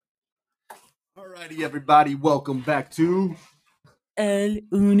Alrighty, everybody, welcome back to El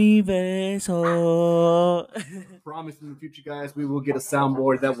Universo. Promise in the future, guys, we will get a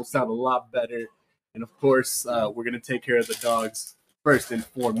soundboard that will sound a lot better. And of course, we're going to take care of the dogs first and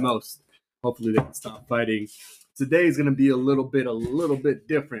foremost. Hopefully, they can stop fighting. Today is going to be a little bit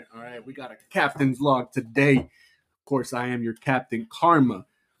different. All right, we got a captain's log today. Of course, I am your captain, Karma,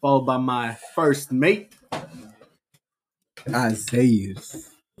 followed by my first mate,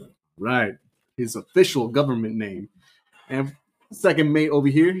 Isaias. right? His official government name. And second mate over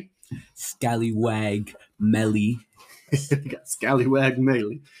here, Scallywag Melly. got Scallywag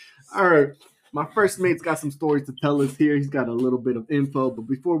Melee. All right, my first mate's got some stories to tell us here. He's got a little bit of info, but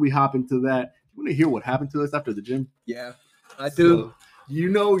before we hop into that, you want to hear what happened to us after the gym? Yeah, I do. So, you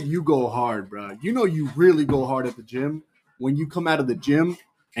know you go hard, bro. You know you really go hard at the gym when you come out of the gym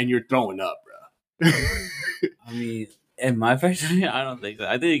and you're throwing up, bro. I mean, in my first I don't think so.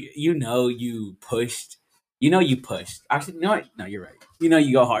 I think you pushed. You pushed. Actually, no, you're right.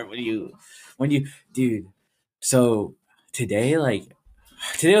 You go hard when you, dude. So today,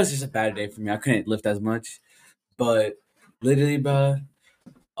 today was just a bad day for me. I couldn't lift as much, but literally, bro,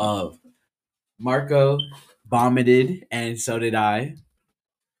 Marco vomited, and so did I.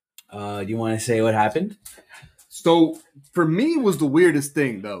 Do you want to say what happened? So for me, it was the weirdest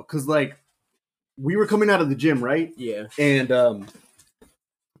thing though, because we were coming out of the gym, right? Yeah. And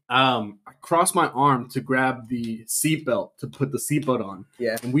I crossed my arm to grab the seatbelt to put the seatbelt on.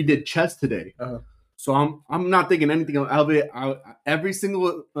 Yeah. And we did chest today. Uh-huh. So I'm not thinking anything of it. Every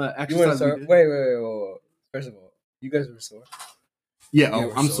single exercise. You want to start? Wait. First of all, you guys were sore. Yeah. You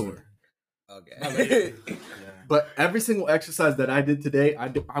were I'm sore. Okay. But every single exercise that I did today,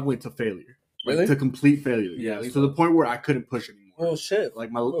 I went to failure. Really? To complete failure. Yeah. To the point where I couldn't push anymore. Well, shit.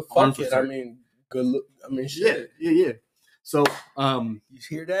 Like my Well, arms fuck were it. I sore. mean, good look. I mean, shit. Yeah. So You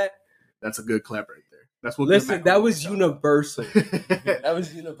hear that? that's a good clap right there. That's what. Listen, that was universal. That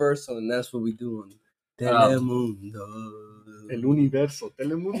was universal, and that's what we do on Telemundo. El Universo.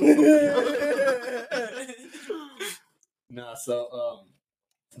 Telemundo. Nah, so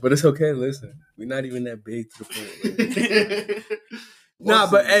But it's okay. Listen, we're not even that big to the point. Nah,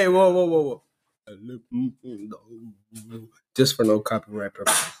 but hey, whoa. Just for no copyright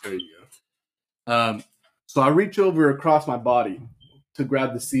purposes. There you go. So I reach over across my body to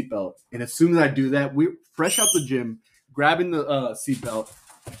grab the seatbelt, and as soon as I do that, we're fresh out the gym, grabbing the seatbelt,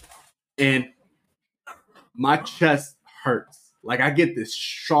 and my chest hurts. Like I get this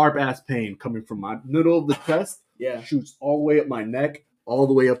sharp ass pain coming from my middle of the chest, shoots all the way up my neck, all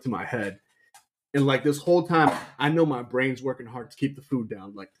the way up to my head. And like this whole time, I know my brain's working hard to keep the food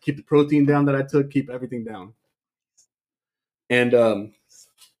down, like keep the protein down that I took, keep everything down. And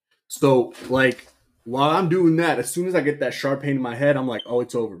so like while I'm doing that, as soon as I get that sharp pain in my head, I'm like, oh,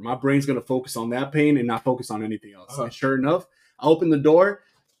 it's over. My brain's gonna focus on that pain and not focus on anything else. Uh-huh. And sure enough, I open the door,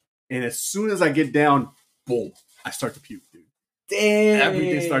 and as soon as I get down, boom, I start to puke, dude. Damn.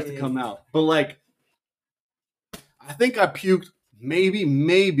 Everything starts to come out. But like, I think I puked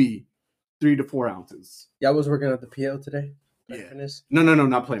maybe 3 to 4 ounces. Y'all was working at the PL today? Yeah. Fitness? No,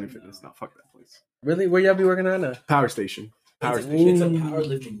 not Planet Fitness. No, fuck that place. Really? Where y'all be working at now? Power Station. It's a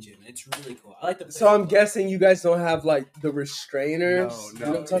powerlifting gym. It's really cool. I like the. So I'm guessing you guys don't have like the restrainers. No, You know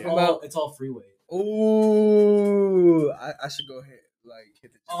what I'm talking yeah. about? It's all freeway. Ooh, I should go ahead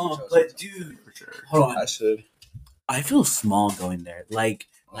hit the gym. Oh, but dude, For sure. hold on. I should. I feel small going there. Like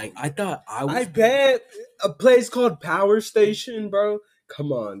I thought I was. I bet a place called Power Station, bro.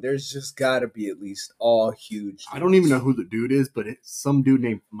 Come on, there's just gotta be at least all huge. I don't even know who the dude is, but it's some dude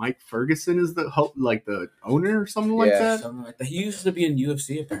named Mike Ferguson is the owner or something like Yeah. that. Something like that. He used to be in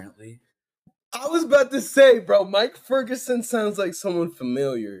UFC apparently. I was about to say, bro, Mike Ferguson sounds like someone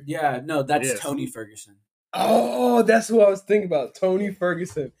familiar. Yeah, no, that's Yes. Tony Ferguson. Oh, that's who I was thinking about. Tony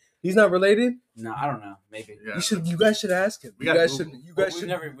Ferguson. He's not related? No, I don't know. Maybe. Yeah. You guys should ask him. We You gotta guys Google. should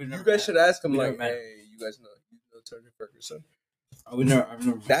We've never you guys should ask him We like, never met. hey, you guys know Tony Ferguson? I've never.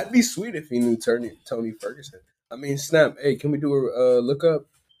 That'd be sweet if he knew Tony Ferguson. I mean, snap. Hey, can we do a look up?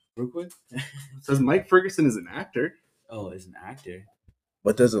 real quick. It says Mike Ferguson is an actor. Oh, is an actor.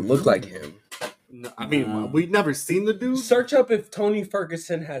 What does it look like him? No, I mean, we've never seen the dude. Search up if Tony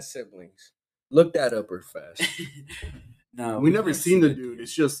Ferguson has siblings. Look that up real fast. No, We never seen the dude.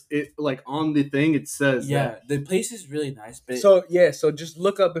 It's just like on the thing it says. Yeah, that- the place is really nice, but So just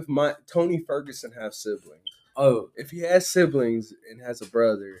look up if Tony Ferguson has siblings. If he has siblings and has a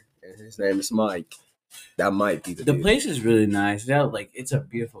brother and his name is Mike, that might be the dude. place is really nice. Yeah, like it's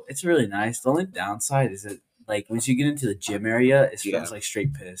really nice. The only downside is that like once you get into the gym area, it smells like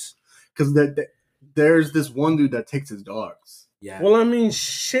straight piss. because there's this one dude that takes his dogs. Yeah. Well, I mean,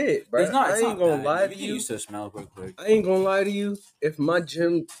 shit, bro. It's not. I ain't gonna lie to you. you. Used to smell real quick. I ain't gonna lie to you. If my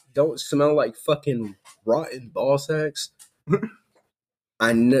gym don't smell like fucking rotten ball sacks,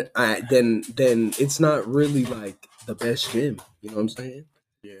 then it's not really like the best gym. You know what I'm saying?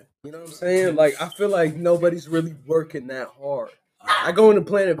 Yeah. You know what I'm saying? Like I feel like nobody's really working that hard. I go into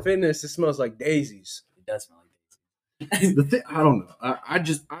Planet Fitness, it smells like daisies. It does smell like The thing, I don't know.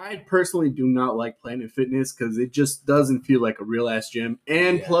 I personally do not like Planet Fitness because it just doesn't feel like a real ass gym,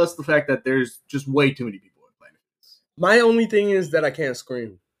 and plus the fact that there's just way too many people at Planet Fitness. My only thing is that I can't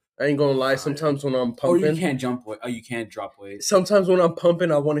scream. I ain't gonna lie. Sometimes when I'm pumping, or you can't jump weight. Oh, you can't drop weight. Sometimes when I'm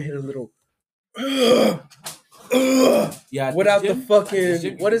pumping, I want to hit a little. Yeah, without the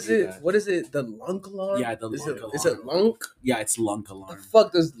fucking what is it? What is it? The lunk alarm? Yeah, the lunk alarm. Is it lunk? Yeah, it's lunk alarm. The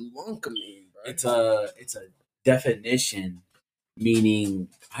fuck does lunk mean, bro? It's a definition meaning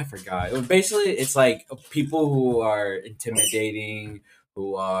I forgot. Basically, it's like people who are intimidating,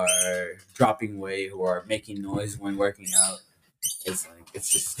 who are dropping weight, who are making noise when working out. It's like it's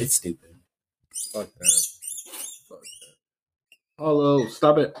stupid. Fuck that. Hello,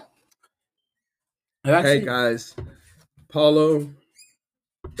 stop it. Hey guys, Paulo,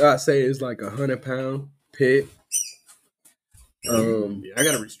 I say is like 100-pound pit. Yeah, I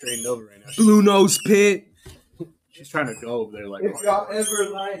got a restrained over right now. Blue nose pit. She's trying to go over there. Like, if y'all ever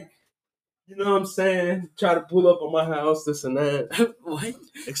like, you know what I'm saying, try to pull up on my house, this and that. What?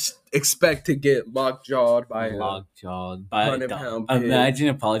 Expect to get lockjawed by a 100-pound pit. Imagine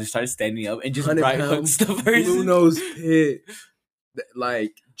if Paulo just started standing up and just right hooks the person. Blue nose pit,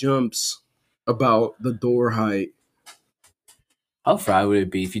 like jumps about the door height. How fried would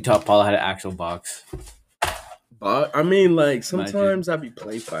it be if you taught Paulo how to actual box? But I mean, like sometimes I be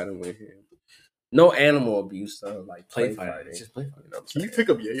play fighting with him. No animal abuse though, like play fighting. It's just play fighting. You know Can you pick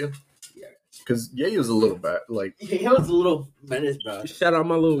up Yayo? Yeah, because Yayo's a little bad. Like Yayo's a little menace, bro. Shout out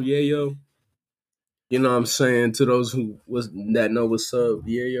my little Yayo. You know what I'm saying, to those who know what's up,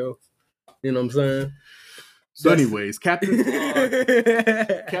 Yayo. You know what I'm saying. So, anyways, Captain's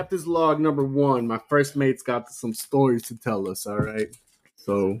log number 1. My first mate's got some stories to tell us. All right,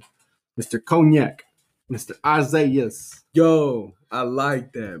 so Mr. Cognac, Mr. Isaias. Yo, I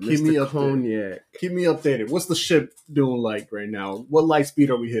like that. Keep Mr. me Cognac. Keep me updated. What's the ship doing like right now? What light speed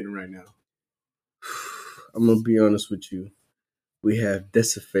are we hitting right now? I'm gonna be honest with you. We have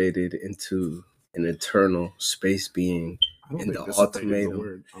dissipated into an eternal space being in the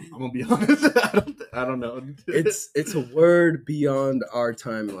ultimatum. I'm gonna be honest. I don't know. It's a word beyond our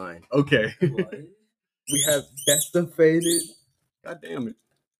timeline. Okay. What? We have dissipated. God damn it.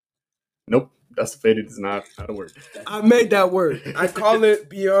 Nope. Decipated is not a word. I made that word. I call it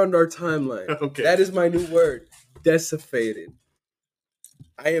beyond our timeline. Okay. That is my new word. Decipated.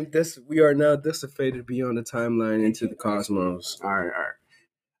 We are now dissipated beyond the timeline into the cosmos. All right.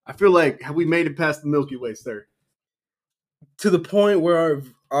 I feel like have we made it past the Milky Way, sir? To the point where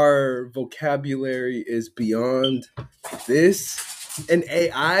our vocabulary is beyond this and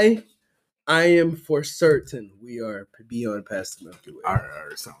AI. I am for certain we are beyond past the Milky Way. All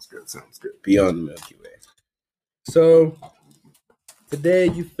right. Sounds good. Beyond the Milky Way. So today,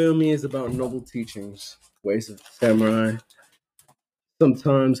 you feel me, is about noble teachings, ways of samurai.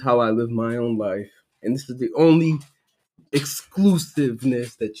 Sometimes how I live my own life, and this is the only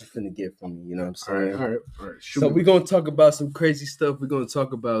exclusiveness that you're finna get from me. You know what I'm saying? All right. So we're gonna talk about some crazy stuff. We're gonna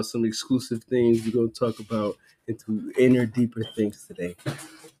talk about some exclusive things. We're gonna talk about into inner, deeper things today.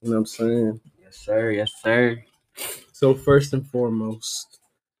 You know what I'm saying? Yes, sir. Yes, sir. So first and foremost,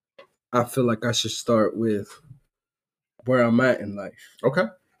 I feel like I should start with where I'm at in life. Okay.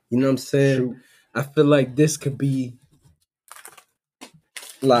 You know what I'm saying? Shoot. I feel like this could be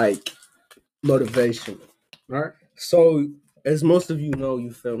like motivation. All right. So as most of you know,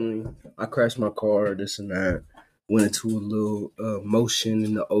 you feel me, I crashed my car, this and that. Went into a little motion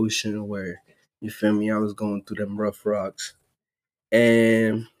in the ocean where, you feel me, I was going through them rough rocks.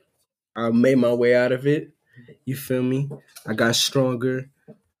 And I made my way out of it. You feel me? I got stronger.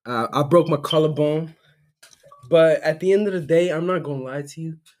 I broke my collarbone. But at the end of the day, I'm not going to lie to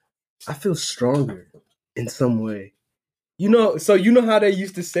you. I feel stronger in some way. You know how they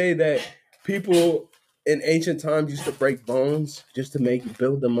used to say that people in ancient times used to break bones just to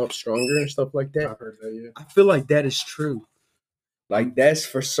build them up stronger and stuff like that? I've heard that, yeah. I feel like that is true. Like, that's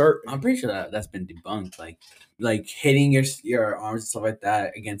for certain. I'm pretty sure that's been debunked. Like hitting your arms and stuff like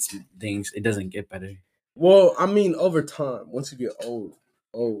that against things, it doesn't get better. Well, I mean, over time, once you get old.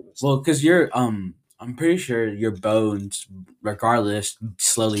 Well, because I'm pretty sure your bones, regardless,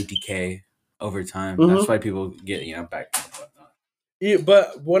 slowly decay over time. Mm-hmm. That's why people get back and whatnot. Yeah,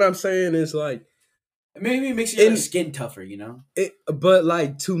 but what I'm saying is, like, Maybe it makes your skin tougher, you know. But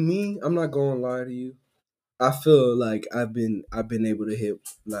like to me, I'm not gonna lie to you. I feel like I've been able to hit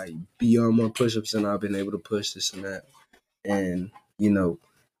like beyond more push-ups, and I've been able to push this and that, and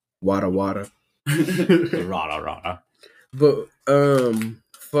wada wada. Rada. But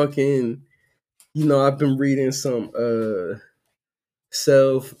fucking, I've been reading some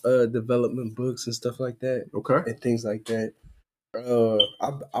self development books and stuff like that, Okay. and things like that.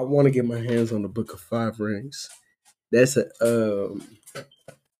 I want to get my hands on the Book of Five Rings. That's a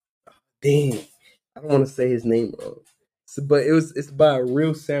dang. I don't want to say his name wrong, but it's by a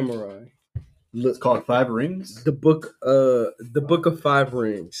real samurai. It's called Five Rings. The Book of Five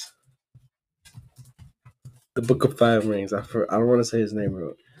Rings. The Book of Five Rings. I don't want to say his name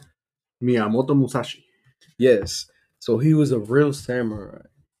wrong. Miyamoto Musashi. Yes. So he was a real samurai.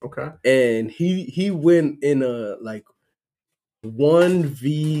 Okay. And he went in a like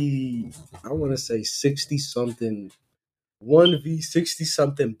 1v, I want to say 60 something, 1v 60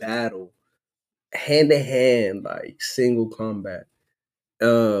 something battle, hand to hand, like single combat,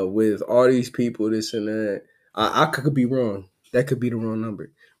 with all these people, this and that. I could be wrong. That could be the wrong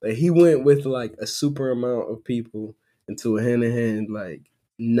number. But he went with like a super amount of people into a hand to hand like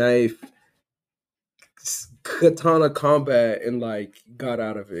knife katana combat and like got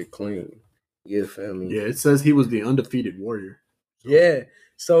out of it clean. You feel me? Yeah, it says he was the undefeated warrior. Yeah.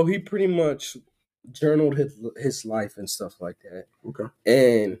 So he pretty much journaled his life and stuff like that. Okay.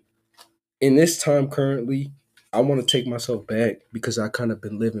 And in this time currently, I want to take myself back because I kind of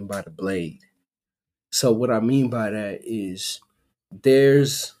been living by the blade. So what I mean by that is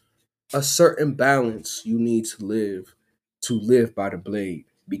there's a certain balance you need to live by the blade,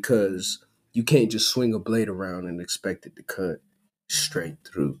 because you can't just swing a blade around and expect it to cut straight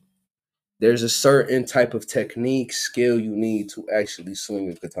through. There's a certain type of technique, skill you need to actually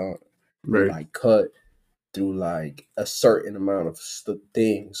swing a katana. Right. Like cut through like a certain amount of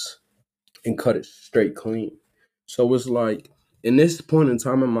things and cut it straight clean. So it's like in this point in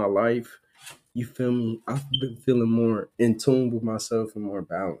time in my life, you feel me? I've been feeling more in tune with myself and more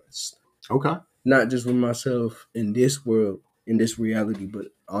balanced. Okay. Not just with myself in this world, in this reality, but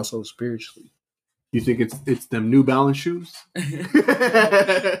also spiritually. You think it's them New Balance shoes?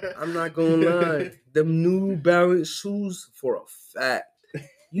 I'm not gonna lie. Them New Balance shoes for a fact.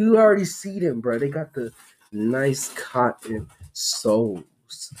 You already see them, bro. They got the nice cotton soles.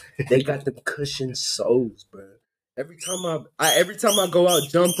 They got the cushion soles, bro. Every time I go out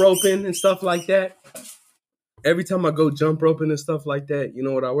jump roping and stuff like that. Every time I go jump roping and stuff like that, you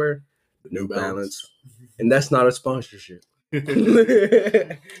know what I wear? New Balance. And that's not a sponsorship. I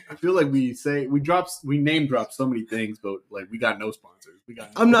feel like we name drop so many things, but like we got no sponsors.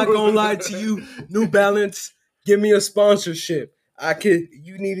 I'm not gonna lie to you. New Balance, give me a sponsorship.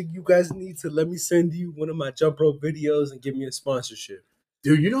 You guys need to let me send you one of my jump rope videos and give me a sponsorship.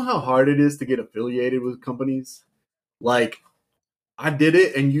 Dude, you know how hard it is to get affiliated with companies? Like, I did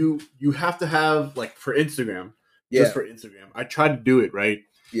it, and you have to have, like, for Instagram, just for Instagram. I tried to do it, right?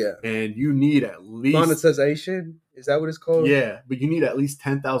 Yeah. And you need at least... monetization? Is that what it's called? Yeah, but you need at least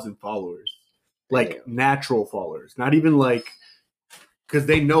 10,000 followers. Like, natural followers. Not even, like... Because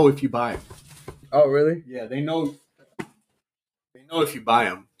they know if you buy them. Oh, really? Yeah, they know if you buy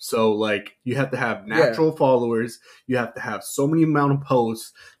them. So, like, you have to have natural followers. You have to have so many amount of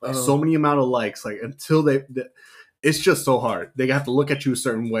posts, like, so many amount of likes. Like, until it's just so hard. They have to look at you a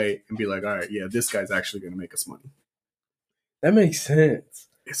certain way and be like, all right, yeah, this guy's actually going to make us money. That makes sense.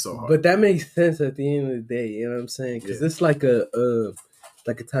 It's so hard. But that makes sense at the end of the day. You know what I'm saying? Because it's like a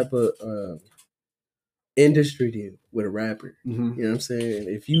type of industry deal with a rapper. Mm-hmm. You know what I'm saying?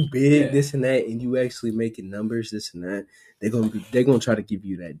 If you bid this and that, and you actually making numbers, this and that, they're gonna try to give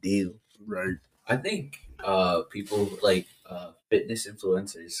you that deal. Right. I think people like fitness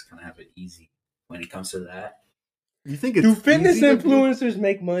influencers kind of have it easy when it comes to that. You think it's do fitness easy influencers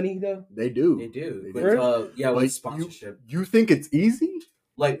make money though? They do. They do. They With, with sponsorship. You think it's easy?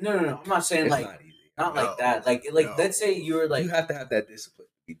 Like no. I'm not saying it's like not like that. Like no. Let's say you were like you have to have that discipline.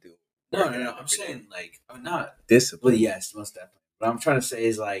 We do. No. I'm saying like I'm not discipline. Well, yes, most definitely. What I'm trying to say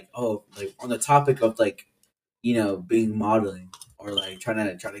is like like on the topic of like being modeling or like trying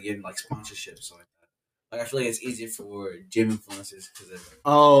to get like sponsorships or like that. Like I feel like it's easier for gym influencers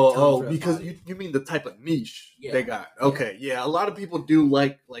because because you mean the type of niche they got. Okay, yeah. A lot of people do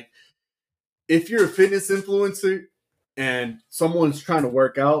like if you're a fitness influencer and someone's trying to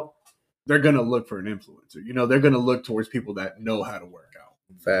work out, they're gonna look for an influencer. They're gonna look towards people that know how to work out.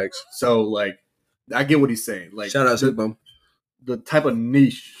 Facts. So like, I get what he's saying. Like, shout out Sweet Bum. The type of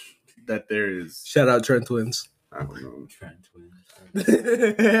niche that there is. Shout out Trent Twins. I don't know. Trent twins.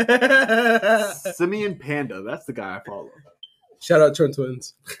 Simeon Panda. That's the guy I follow. Shout out Trent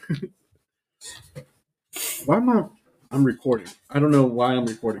Twins. Why am I'm recording. I don't know why I'm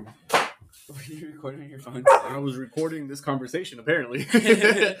recording. Were you recording on your phone? I was recording this conversation, apparently.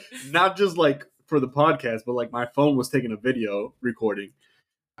 Not just like for the podcast, but like my phone was taking a video recording.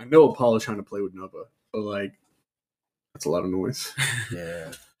 I know Apollo's trying to play with Nova, but like that's a lot of noise.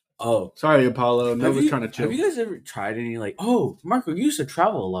 Yeah. Oh, sorry, Apollo. Nova's trying to chill. Have you guys ever tried any like? Oh, Marco, you used to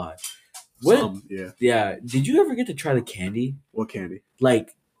travel a lot. Yeah. Yeah. Did you ever get to try the candy? What candy?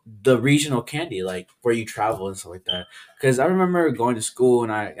 Like the regional candy, like where you travel and stuff like that. Because I remember going to school,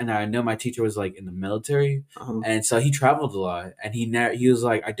 and I know my teacher was like in the military, and so he traveled a lot, and he was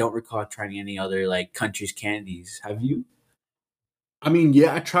like, I don't recall trying any other like country's candies. Have you? I mean,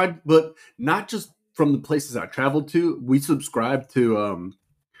 yeah, I tried, but not just from the places I traveled to. We subscribed to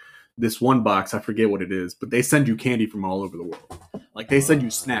this one box. I forget what it is, but they send you candy from all over the world. Like they send you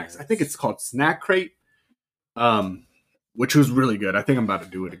snacks. I think it's called Snack Crate, which was really good. I think I'm about to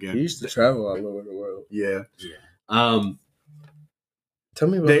do it again. You used to travel all over the world. Yeah. Tell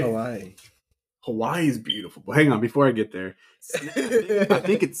me about Hawaii. Hawaii is beautiful. But hang on, before I get there, I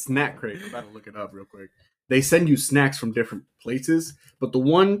think it's Snack Crate. I'm about to look it up real quick. They send you snacks from different places, but the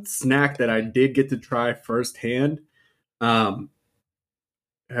one snack that I did get to try firsthand, you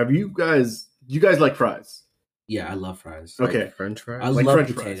guys like fries? Yeah, I love fries. Okay. Like French fries? I like love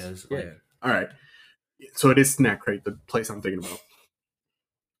French potatoes. Fries. Yeah. All right. So it is Snack Crate, the place I'm thinking about.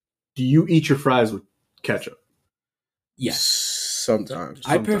 Do you eat your fries with ketchup? Yes. Sometimes.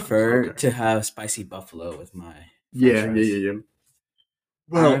 I prefer to have spicy buffalo with my Yeah.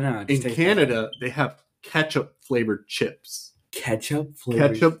 Well, in Canada, they have ketchup-flavored chips.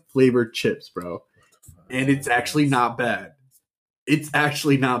 Ketchup-flavored chips, bro. And it's actually not bad. It's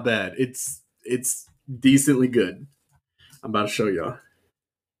decently good. I'm about to show y'all.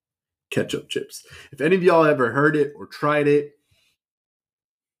 Ketchup chips. If any of y'all ever heard it or tried it,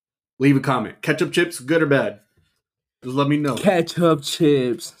 leave a comment. Ketchup chips, good or bad? Just let me know. Ketchup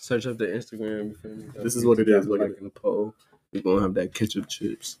chips. Search up the Instagram. This is what it is. Look like in the poll. We're going to have that ketchup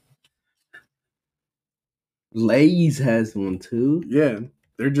chips. Lay's has one too. Yeah.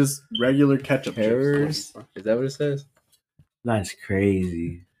 They're just regular ketchup chips. Is that what it says? That's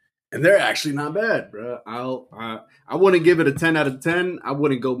crazy. And they're actually not bad, bro. I wouldn't give it a 10 out of 10. I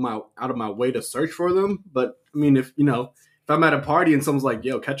wouldn't go out of my way to search for them. But I mean, if I'm at a party and someone's like,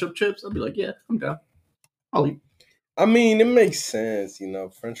 "Yo, ketchup chips," I'll be like, "Yeah, I'm down. I'll eat." I mean, it makes sense,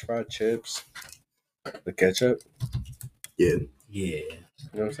 French fried chips, the ketchup. Yeah. You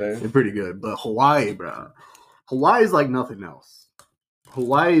know what I'm saying? They're pretty good. But Hawaii, bro. Hawaii is like nothing else.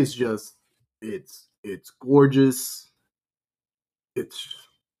 Hawaii is just it's gorgeous.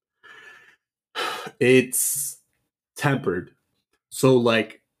 It's tempered. So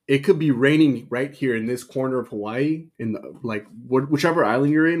like it could be raining right here in this corner of Hawaii, in whichever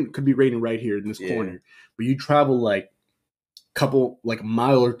island you're in, it could be raining right here in this corner. But you travel like a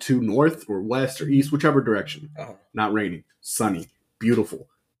mile or two north or west or east, whichever direction. Not raining, sunny, beautiful.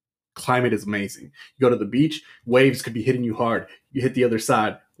 Climate is amazing. You go to the beach, waves could be hitting you hard. You hit the other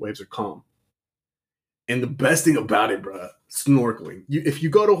side, waves are calm. And the best thing about it, bro, snorkeling. If you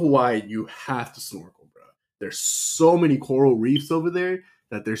go to Hawaii, you have to snorkel, bro. There's so many coral reefs over there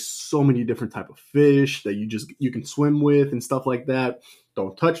that there's so many different type of fish that you can swim with and stuff like that.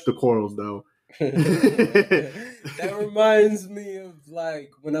 Don't touch the corals though. That reminds me of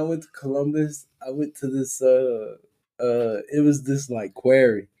like when I went to Columbus. I went to this it was this like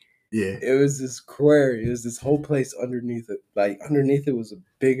quarry. Yeah. It was this quarry. It was this whole place underneath it. Like underneath it was a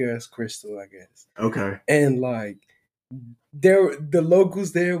big ass crystal, I guess. Okay. And like the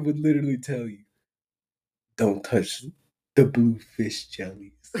locals there would literally tell you, don't touch the bluefish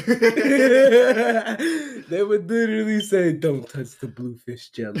jellies. They would literally say, don't touch the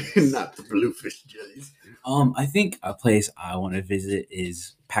bluefish jellies. Not the bluefish jellies. I think a place I want to visit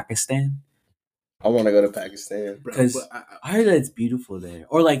is Pakistan. I want to go to Pakistan because I heard that it's beautiful there.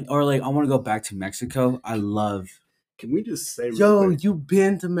 Or like I want to go back to Mexico. I love. Can we just say, you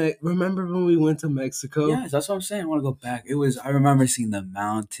been to remember when we went to Mexico? Yes, that's what I'm saying. I want to go back. I remember seeing the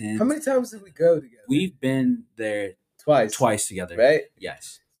mountains. How many times did we go together? We've been there twice together. Right?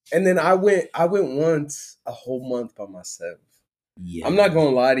 Yes. And then I went once a whole month by myself. Yeah. I'm not gonna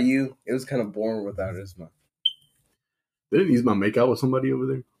lie to you. It was kind of boring without Isma. Didn't Isma make out with somebody over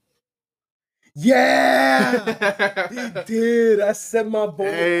there? Yeah, he did. I set my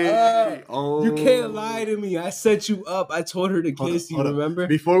boy up. Oh. You can't lie to me. I set you up. I told her to kiss you. Remember?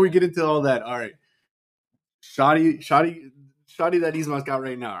 Before we get into all that, all right. Shoddy that Isma's got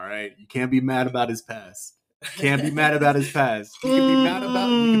right now, all right? You can't be mad about his past. Can't be mad about his past. You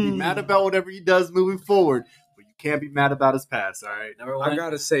can be mad about whatever he does moving forward, but you can't be mad about his past. All right. Number one, I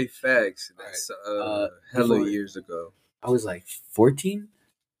gotta say facts. That's hella years ago. I was like 14.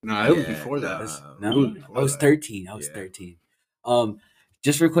 No, it was before that. I was 13. I was 13.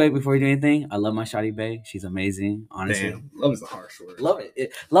 Just real quick before we do anything, I love my shawty bae. She's amazing. Honestly, Damn, love is a harsh word. love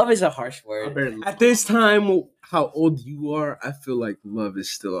it. Love is a harsh word. At this time, how old you are, I feel like love is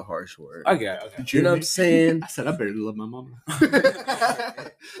still a harsh word. Okay. You know what I'm saying? I said I barely love my mama.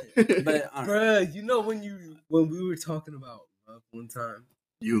 But Bruh, you know when we were talking about love one time?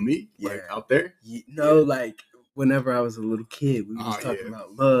 You and me? Yeah. Like out there? Like whenever I was a little kid, we was talking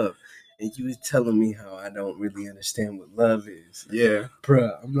about love. And you was telling me how I don't really understand what love is. Yeah.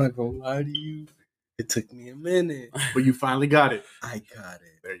 Bruh, I'm not gonna lie to you. It took me a minute. But you finally got it. I got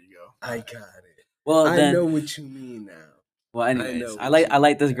it. There you go. I got it. well, I know what you mean now. Well, anyways, I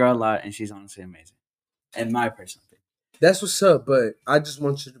like this girl a lot, and she's honestly amazing. In my personal opinion. That's what's up, but I just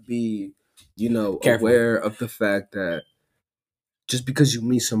want you to be, Careful. aware of the fact that just because you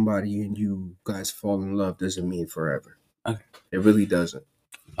meet somebody and you guys fall in love doesn't mean forever. Okay. It really doesn't.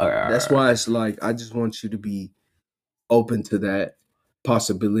 That's why it's like I just want you to be open to that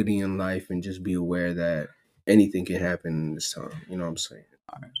possibility in life and just be aware that anything can happen in this time. You know what I'm saying?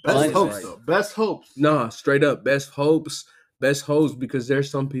 Best hopes, though. Best hopes. Nah, straight up, best hopes, because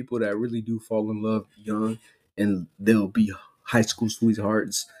there's some people that really do fall in love young and they'll be high school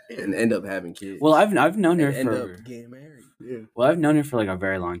sweethearts and end up having kids. Well, I've known her end for up getting married. Yeah. Well, I've known her for like a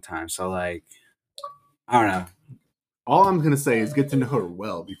very long time, so like I don't know. All I'm gonna say is get to know her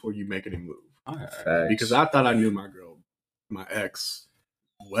well before you make any move. Right. Because I thought I knew my ex,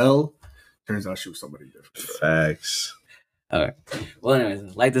 well. Turns out she was somebody different. Facts. Okay. Well,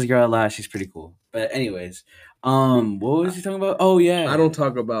 anyways, like this girl a lot. She's pretty cool. But anyways, what was he talking about? Oh yeah, I don't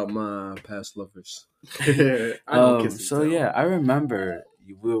talk about my past lovers. I don't kiss and so tell. yeah, I remember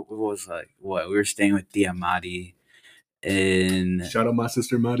we was like what we were staying with Tia Mari, and Shout out my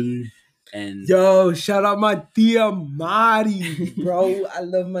sister Mari. and Yo, shout out my Tia Mari, bro. I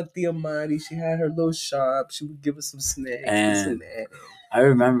love my Tia Mari. She had her little shop. She would give us some snacks. And that. I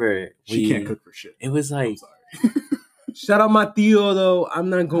remember She can't cook for shit. It was like shout out my Theo though. I'm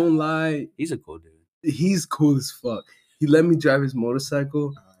not gonna lie. He's a cool dude. He's cool as fuck. He let me drive his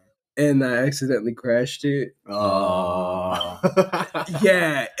motorcycle, and I accidentally crashed it. Oh.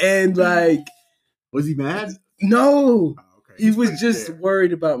 Yeah, and like, was he mad? No, okay. He was just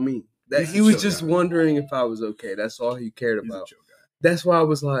worried about me. That He's he a was chill just guy. wondering if I was okay. That's all he cared He's a about. chill guy. That's why I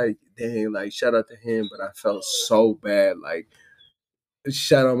was like, dang, like shout out to him, but I felt so bad. Like,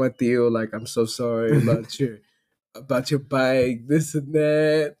 shout out my Theo. Like, I'm so sorry about your bike, this and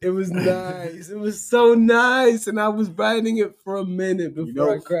that. It was nice. It was so nice. And I was riding it for a minute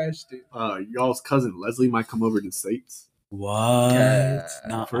before I crashed it. Y'all's cousin Leslie might come over to the States. What? Yeah.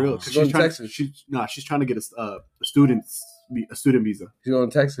 No, For real. She's going to Texas. She's trying to get a student visa. She's going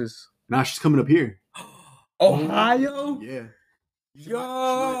to Texas. Nah, she's coming up here. Ohio? Yeah. She Yo.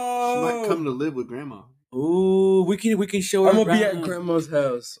 might come to live with grandma. Ooh, we can show her. I'm gonna be around. at grandma's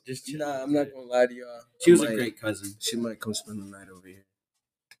house. Just chill. Nah, I'm not gonna lie to y'all. She was a great cousin. She might come spend the night over here.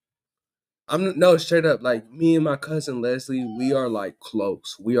 No, straight up. Like me and my cousin Leslie, we are like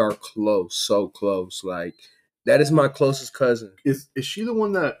close. We are close, so close. Like that is my closest cousin. Is she the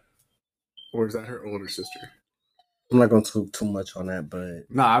one that, or is that her older sister? I'm not gonna talk too much on that,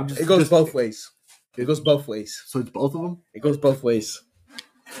 but Nah, I'm just. it goes both ways. It goes both ways. So it's both of them. It goes both ways.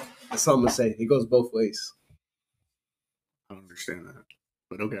 That's all I'm gonna say. It goes both ways. I don't understand that,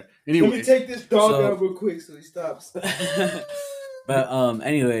 but okay. Anyway, Let me take this dog So- out real quick so he stops. But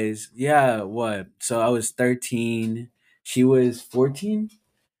anyways, yeah. What? So I was 13. She was 14.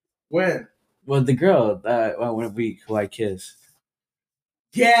 When? Well, the girl that who I kissed.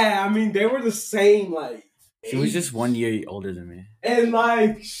 Yeah, I mean they were the same. Like She was just 1 year older than me. and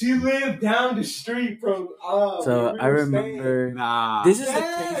like she lived down the street from. So where we I were remember. staying. nah. This is Yeah,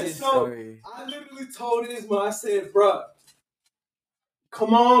 the craziest so- story. I literally told Isma, I said, "Bruh,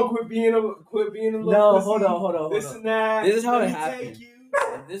 come on, quit being a little No, pussy, hold on. this and that. This is how Let it me happened. take you.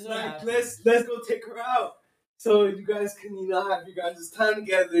 This is what Like, happened. let's go take her out so you guys can have you guys' time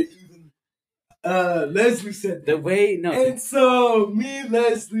together." Even Leslie said The that. way no. And so me and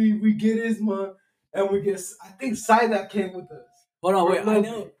Leslie, we get Isma, and we get. I think Sidak came with us. Hold on, wait. for a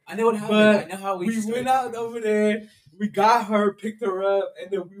little I know what happened. But I know how We started. went out over there. We got her, picked her up,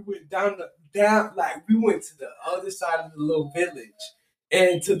 and then we went down. Like we went to the other side of the little village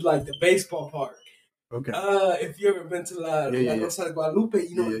and to like the baseball park. Okay. If you ever been to Yeah. outside of Guadalupe,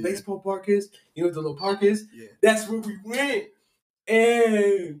 you know what the Yeah. baseball park is. You know what the little park is. Yeah. That's where we went,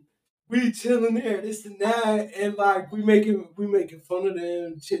 and we chilling there, this and that, and like we making fun of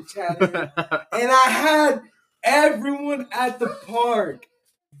them, chit chatting, and I had everyone at the park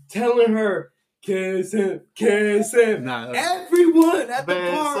telling her, kiss him, kiss him. Nah, everyone at the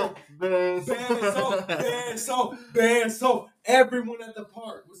Beso, park. beso. Beso. Everyone at the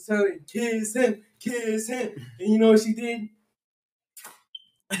park was telling, kiss him, kiss him. And you know what she did?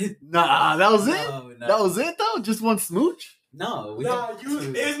 Nah, that was it? No. That was it, though? Just one smooch? No,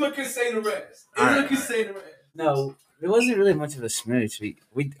 Isma can say the rest. Alright. Isma can say the rest. No, it wasn't really much of a smooch. It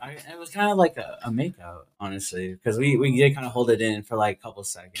was kind of like a makeout, honestly, because we did kind of hold it in for like a couple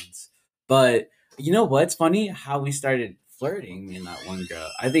seconds. But you know what's funny? How we started flirting, me and that one girl.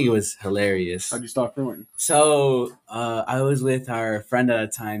 I think it was hilarious. How'd you start flirting? So I was with our friend at a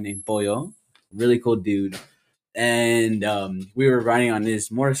time named Boyo, really cool dude, and we were riding on his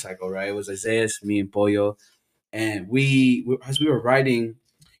motorcycle. Right, it was Isaias, me, and Boyo, and as we were riding,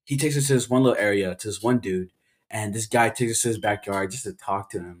 he takes us to this one little area to this one dude. And this guy takes us to his backyard just to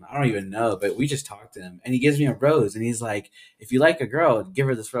talk to him. I don't even know, but we just talked to him. And he gives me a rose. And he's like, if you like a girl, give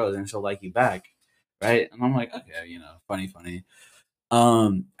her this rose and she'll like you back. Right? And I'm like, okay, funny.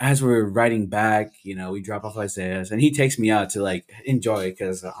 As we're riding back, we drop off Isaiah. And he takes me out to like enjoy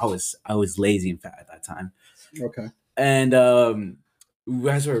because I was lazy and fat at that time. Okay. And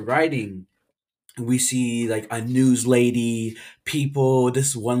as we're riding, we see like a news lady, people,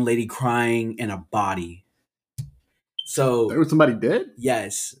 this one lady crying, and a body. So There was somebody dead?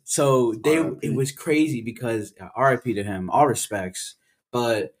 yes. So R.I.P. it was crazy because RIP to him, all respects.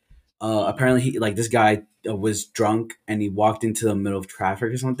 But apparently he this guy was drunk and he walked into the middle of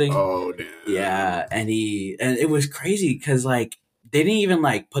traffic or something. Oh, damn. Yeah, and it was crazy because like they didn't even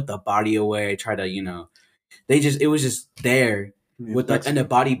like put the body away, try to it was just there with in a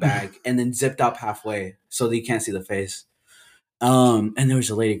body bag and then zipped up halfway so that you can't see the face. And there was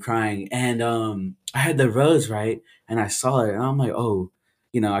a lady crying, and I had the rose, right, and I saw it, and I'm like, oh,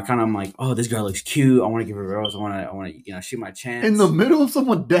 I'm like, oh, this girl looks cute. I want to give her a rose. I want to, shoot my chance. In the middle of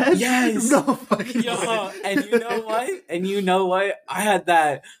someone dead? Yes. No fucking Yo, and you know what? I had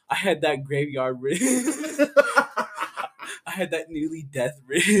that graveyard riz. I had that newly death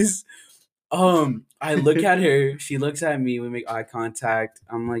riz. I look at her. She looks at me. We make eye contact.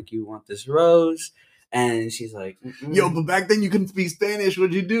 I'm like, you want this rose? And she's like, mm-mm. Yo, but back then you couldn't speak Spanish.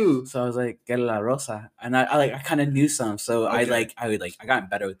 What'd you do? So I was like, "Get la rosa," and I kind of knew some, so Okay. I got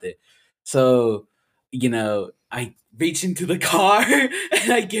better with it. So, I reach into the car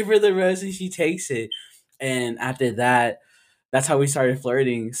and I give her the rose, and she takes it. And after that, that's how we started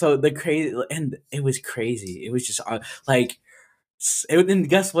flirting. So it was crazy. It was just and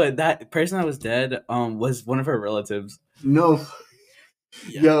guess what? That person that was dead, was one of her relatives. No.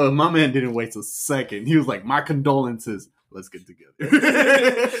 Yeah. Yo, my man didn't waste a second. He was like, my condolences. Let's get together.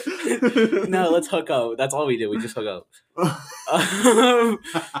 No, let's hook up. That's all we did. We just hook up.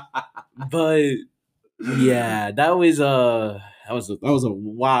 But yeah, that was a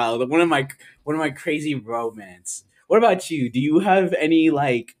wild one of my crazy romance. What about you? Do you have any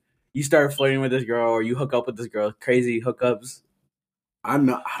you start flirting with this girl or you hook up with this girl? Crazy hookups? I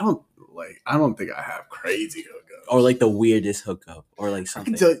don't think I have crazy hookups. Or the weirdest hookup or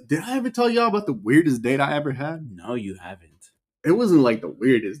something. Did I ever tell y'all about the weirdest date I ever had? No, you haven't. It wasn't the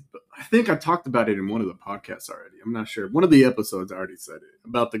weirdest, but I think I talked about it in one of the podcasts already. I'm not sure. One of the episodes I already said it.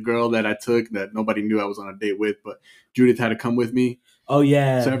 About the girl that I took that nobody knew I was on a date with, but Judith had to come with me. Oh,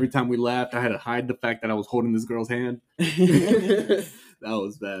 yeah. So every time we laughed, I had to hide the fact that I was holding this girl's hand. That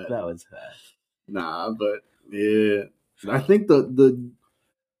was bad. That was bad. Nah, but yeah. I think the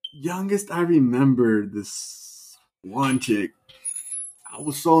youngest I remember, this one chick, I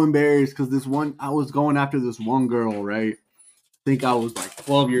was so embarrassed because I was going after this one girl, right? I think I was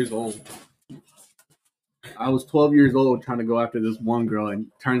 12 years old. I was 12 years old trying to go after this one girl,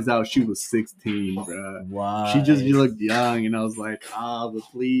 and turns out she was 16, bro. Wow. She just looked young, and I was like, but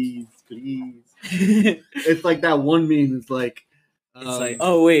please. It's like that one meme. It's like,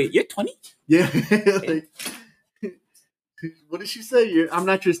 oh, wait, you're 20? Yeah. What did she say? I'm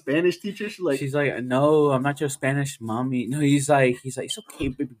not your Spanish teacher? She's like, no, I'm not your Spanish mommy. No, he's like, it's okay,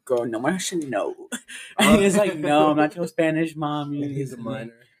 baby girl. No one should know. And he's like, no, I'm not your Spanish mommy. And he's a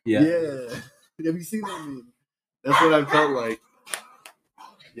minor. Yeah. Have you seen that meme? That's what I felt like.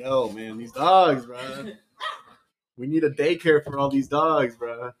 Yo, man, these dogs, bro. We need a daycare for all these dogs,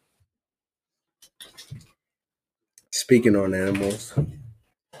 bro. Speaking on animals,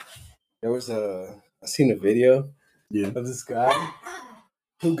 I seen a video. Yeah. Of this guy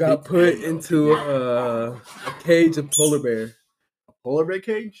who got put into a cage of polar bear. A polar bear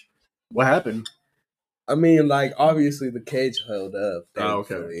cage? What happened? I mean, obviously the cage held up, thankfully. Oh,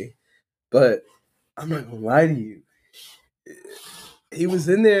 okay. But I'm not gonna lie to you. He was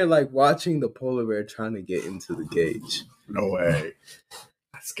in there like watching the polar bear trying to get into the cage. No way.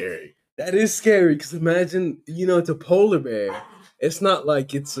 That's scary. That is scary because imagine, it's a polar bear. It's not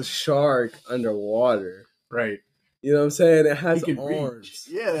like it's a shark underwater. Right. You know what I'm saying? It has He can arms. reach.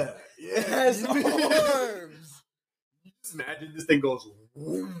 Yeah. It has arms. Just imagine this thing goes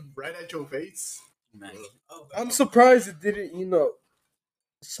right at your face. Man. I'm surprised it didn't,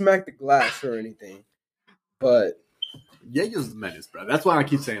 smack the glass or anything. But Yayo's the menace, bro. That's why I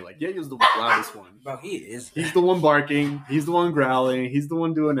keep saying, like, Yayo's the loudest one. Bro, he is. He's the one barking. He's the one growling. He's the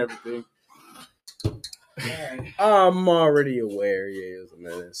one doing everything. I'm already aware Yayo's a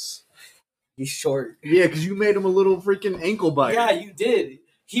menace. He's short. Yeah, because you made him a little freaking ankle bite. Yeah, you did.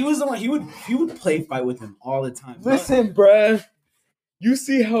 He was the one. He would play fight with him all the time. Listen, bruh. You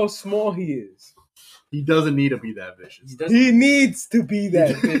see how small he is. He doesn't need to be that vicious. He needs to be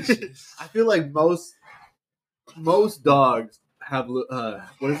that vicious. I feel like most dogs have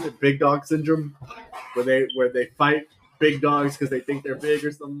what is it, big dog syndrome, where they fight big dogs because they think they're big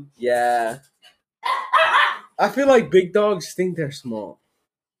or something. Yeah. I feel like big dogs think they're small.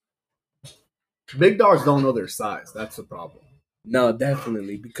 Big dogs don't know their size. That's the problem. No,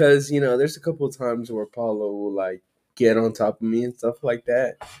 definitely. Because, there's a couple of times where Paulo will, like, get on top of me and stuff like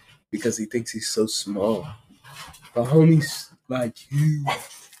that because he thinks he's so small. But homie's, like, huge.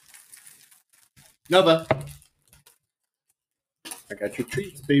 Nova, I got your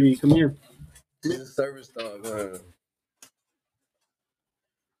treats, baby. Come here. He's a service dog, huh?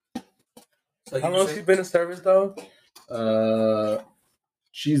 So How long has she been a service dog?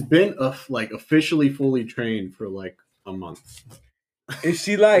 She's been officially fully trained for like a month. Is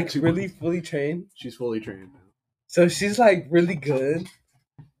she, like, really fully trained? She's fully trained now. So she's, like, really good?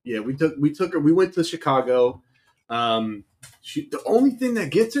 Yeah, we took her. We went to Chicago. The only thing that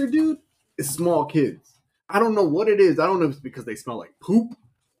gets her, dude, is small kids. I don't know what it is. I don't know if it's because they smell like poop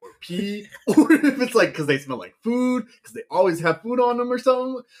or pee, or if it's like because they smell like food, because they always have food on them or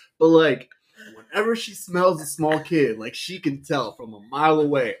something. But like, whenever she smells a small kid, like she can tell from a mile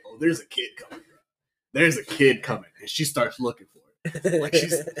away, oh, there's a kid coming. There's a kid coming, and she starts looking for it. Like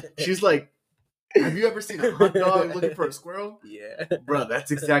she's like, have you ever seen a hunt dog looking for a squirrel? Yeah. Bro,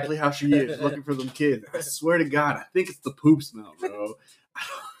 that's exactly how she is, looking for them kids. I swear to God, I think it's the poop smell, bro.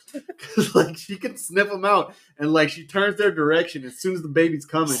 Because, like, she can sniff them out, and, like, she turns their direction as soon as the baby's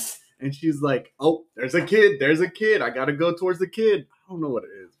coming, and she's like, oh, there's a kid. I got to go towards the kid. I don't know what it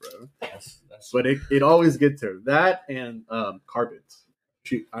is, bro. But it always gets her. That and carpets.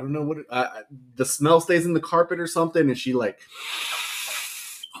 I don't know what the smell stays in the carpet or something, and she, like...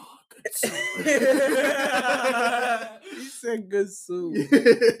 He said good soup.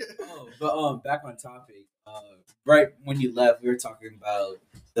 But back on topic. Right when you left, we were talking about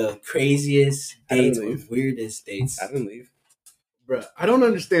the craziest dates or weirdest dates. I didn't leave. Bruh, I don't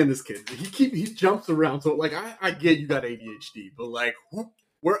understand this kid. He jumps around. So like I get you got ADHD, but like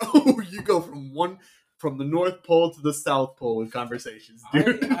you go from the North Pole to the South Pole with conversations,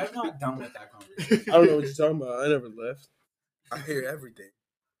 dude. I'm not done with that conversation. I don't know what you're talking about. I never left. I hear everything.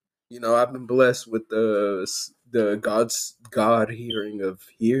 I've been blessed with the God hearing of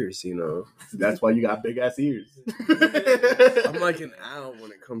ears. That's why you got big ass ears. I'm like an owl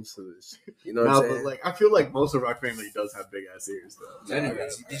when it comes to this. You know what I'm saying? But like I feel like most of our family does have big ass ears though.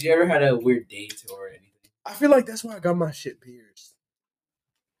 Anyways, did you ever had a weird date or anything? I feel like that's why I got my shit pierced.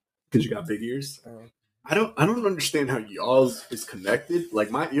 Because you got big ears. I don't understand how y'all's is connected.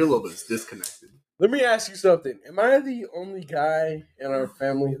 Like my earlobe is disconnected. Let me ask you something. Am I the only guy in our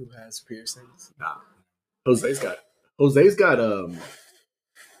family who has piercings? Nah. Jose's got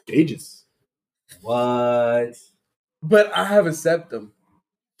gauges. What? But I have a septum.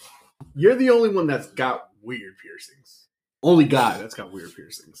 You're the only one that's got weird piercings. Only guy that's got weird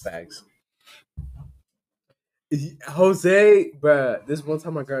piercings. Facts. Jose, bruh, this one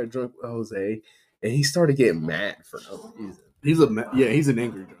time I got drunk with Jose, and he started getting mad for no reason. He's an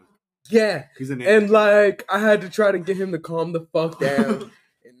angry drunk. Yeah, and like I had to try to get him to calm the fuck down,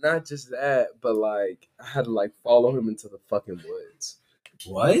 and not just that, but like I had to like follow him into the fucking woods.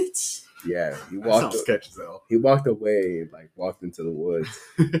 What? Yeah, he walked. Sketch as hell. He walked away and like walked into the woods.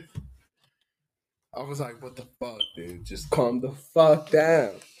 I was like, "What the fuck, dude? Just calm the fuck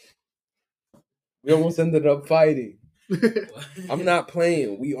down." We almost ended up fighting. I'm not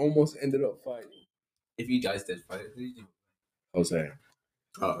playing. We almost ended up fighting. If you guys did fight, who did you? Jose.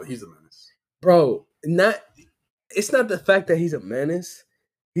 Oh, he's a menace. Bro, it's not the fact that he's a menace.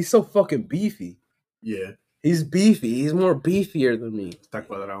 He's so fucking beefy. Yeah. He's beefy. He's more beefier than me. Está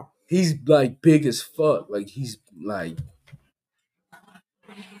cuadrado. He's like big as fuck. Like he's like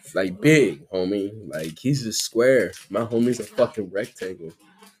Like big, homie. Like he's a square. My homie's a fucking rectangle.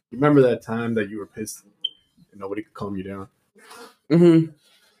 Remember that time that you were pissed and nobody could calm you down? Mm-hmm.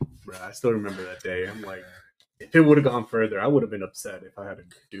 Bro, I still remember that day. I'm like, if it would have gone further, I would have been upset if I had to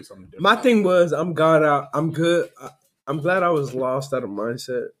do something different. My thing was, I'm good. I'm glad I was lost out of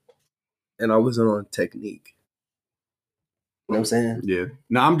mindset, and I wasn't on technique. You know what I'm saying? Yeah.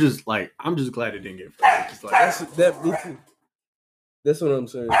 No, I'm just glad it didn't get further. Just like, Me too. That's what I'm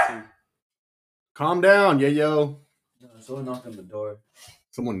saying too. calm down, yo. No, someone knocked on the door.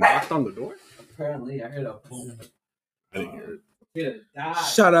 Someone knocked on the door? Apparently, I heard a boom. I didn't hear it.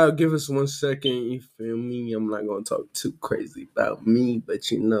 Shout out, give us 1 second. You feel me? I'm not gonna talk too crazy about me, but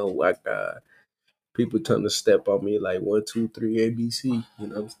you know, I got people trying to step on me like 1, 2, 3, ABC. You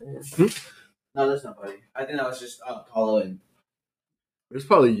know what I'm saying? No, that's not funny. I think that was just Apollo and. There's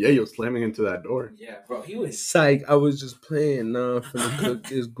probably Yayo slamming into that door. Yeah, bro, he was. Psych, I was just playing. Nah, I'm finna cook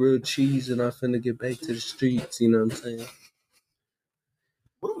this grilled cheese and I'm finna get back to the streets. You know what I'm saying?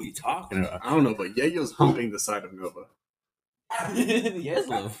 What are we talking about? I don't know, but Yayo's humping the side of Nova. Yes,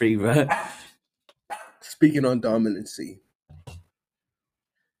 little free, bro. Speaking on dominancy.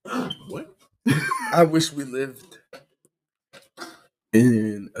 What? I wish we lived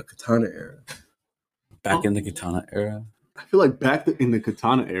in a katana era. Back in the katana era. I feel like back in the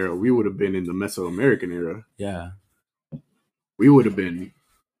katana era, we would have been in the Mesoamerican era. Yeah. We would have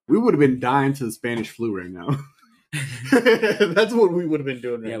been dying to the Spanish flu right now. That's what we would have been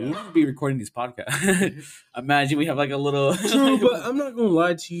doing right Yeah, now. we would be recording these podcasts. Imagine we have like a little. True, but I'm not gonna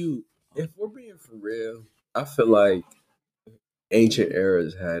lie to you. If we're being for real, I feel like ancient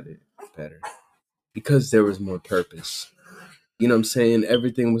eras had it better because there was more purpose. You know what I'm saying?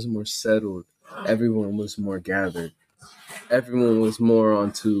 Everything was more settled. Everyone was more gathered. Everyone was more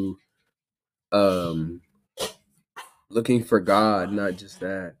onto looking for God, not just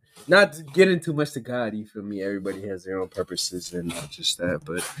that. Not to get into much to God, you feel me? Everybody has their own purposes and not just that,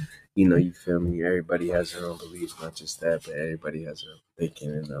 but you feel me? Everybody has their own beliefs, not just that, but everybody has their own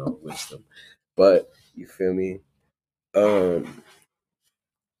thinking and their own wisdom. But you feel me? I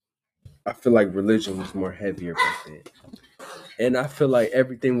feel like religion was more heavier back then. And I feel like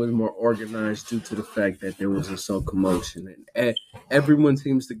everything was more organized due to the fact that there wasn't so commotion. And everyone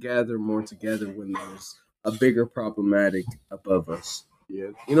seems to gather more together when there's a bigger problematic above us.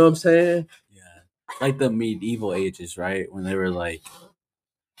 Yeah. You know what I'm saying? Yeah. Like the medieval ages, right? When they were like,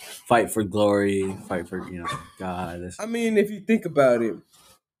 fight for glory, fight for, God. I mean, if you think about it,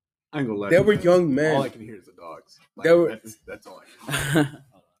 I ain't gonna lie. there were young men. All I can hear is the dogs. Like, that's all I can hear.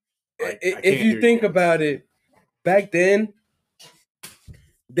 If you think about it, back then,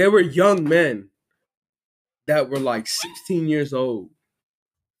 there were young men that were like 16 years old,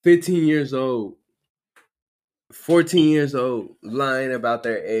 15 years old, 14 years old, lying about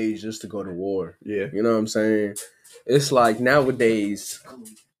their age just to go to war. Yeah. You know what I'm saying? It's like nowadays,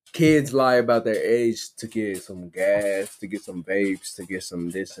 kids lie about their age to get some gas, to get some vapes, to get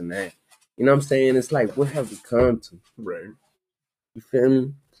some this and that. You know what I'm saying? It's like, what have we come to? Right. You feel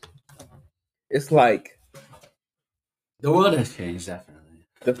me? It's like The world has changed, definitely.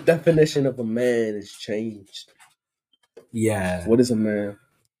 the definition of a man has changed. Yeah. What is a man?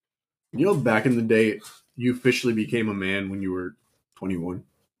 You know, back in the day, you officially became a man when you were 21.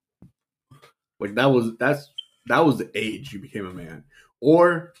 Like that was the age you became a man.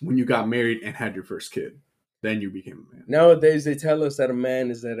 Or when you got married and had your first kid, then you became a man. Nowadays, they tell us that a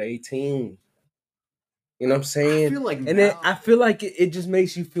man is at 18. You know what I'm saying? I feel like and then I feel like it just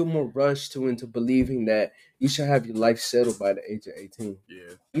makes you feel more rushed into believing that you should have your life settled by the age of 18.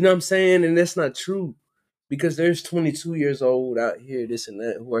 Yeah. You know what I'm saying? And that's not true. Because there's 22 years old out here, this and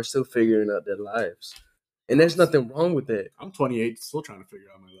that, who are still figuring out their lives. And there's nothing wrong with that. I'm 28, still trying to figure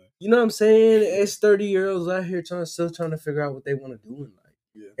out my life. You know what I'm saying? It's 30-year-olds out here still trying to figure out what they want to do in life.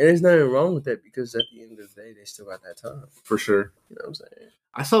 Yeah. And there's nothing wrong with that because at the end of the day, they still got that time. For sure. You know what I'm saying?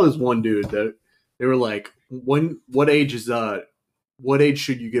 I saw this one dude that they were like, what age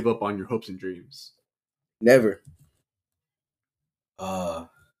should you give up on your hopes and dreams? Never.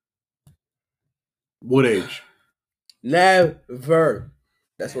 What age? Never.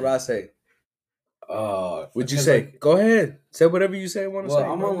 That's what I say. What'd you say? Like, go ahead. Say whatever you say. Want to say?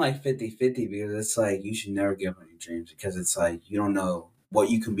 I'm bro. on like 50-50 because it's like you should never give up on your dreams because it's like you don't know what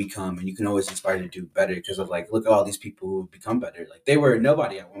you can become and you can always inspire to do better because of like look at all these people who have become better. Like they were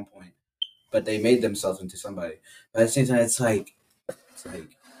nobody at one point, but they made themselves into somebody. But at the same time, it's like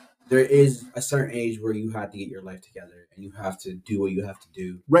there is a certain age where you have to get your life together and you have to do what you have to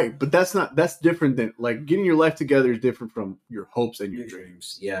do. Right, but that's different than like getting your life together is different from your hopes and your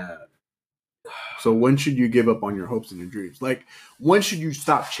dreams. Yeah. So when should you give up on your hopes and your dreams? Like, when should you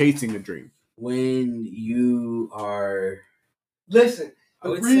stop chasing a dream? When you are, Listen, I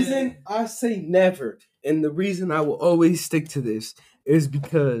the would reason say- I say never, and the reason I will always stick to this is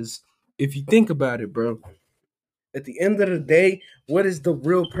because if you think about it, bro, at the end of the day, what is the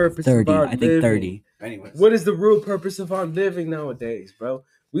real purpose of 30. our I think living? 30. Anyways, What is the real purpose of our living nowadays, bro?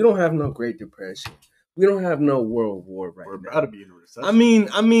 We don't have no Great Depression. We don't have no World War We're right now. about to be in a recession. I mean,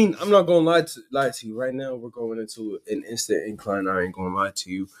 I'm not gonna lie to you. Right now, we're going into an instant incline. I ain't gonna lie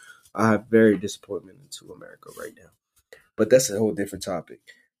to you. I have very disappointment into America right now, but that's a whole different topic.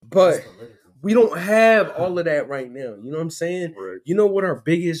 But we don't have all of that right now. You know what I'm saying? Right. You know what our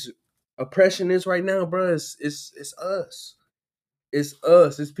biggest oppression is right now, bro? It's us. It's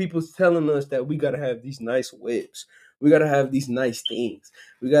us. It's people telling us that we gotta have these nice whips. We gotta have these nice things.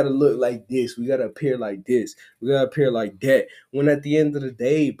 We gotta look like this. We gotta appear like this. We gotta appear like that. When at the end of the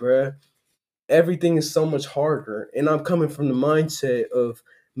day, bruh, everything is so much harder. And I'm coming from the mindset of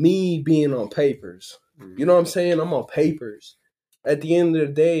me being on papers. You know what I'm saying? I'm on papers. At the end of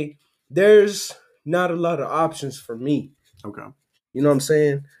the day, there's not a lot of options for me. Okay. You know what I'm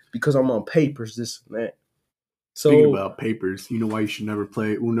saying? Because I'm on papers, this and that. So Speaking about papers, you know why you should never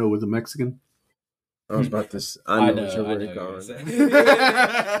play Uno with a Mexican? I was about to. I know what you're really going.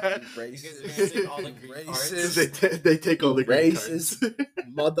 Racist. All the green cards. Racist. They take all the green Racist cards.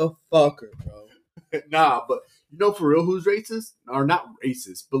 motherfucker, bro. Nah, but you know for real who's racist? Or not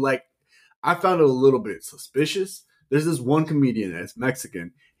racist, but like I found it a little bit suspicious. There's this one comedian that's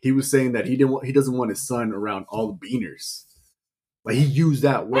Mexican. He was saying that he doesn't want his son around all the beaners. Like he used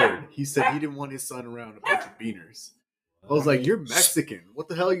that word. He said he didn't want his son around a bunch of beaners. I was like, you're Mexican. What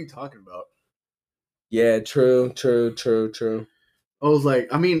the hell are you talking about? Yeah, true. I was like,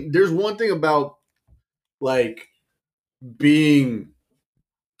 I mean, there's one thing about like being,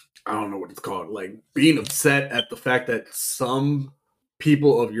 I don't know what it's called, like being upset at the fact that some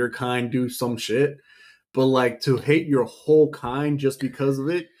people of your kind do some shit, but like to hate your whole kind just because of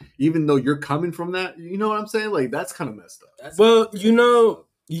it, even though you're coming from that, you know what I'm saying? Like that's kind of messed up. Well, you know,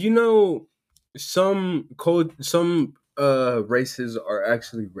 some races are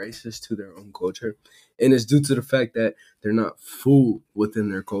actually racist to their own culture, and it's due to the fact that they're not full within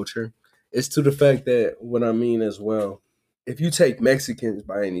their culture. It's to the fact that what I mean as well. If you take Mexicans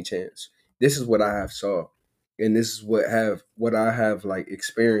by any chance, this is what I have saw, and this is what I have like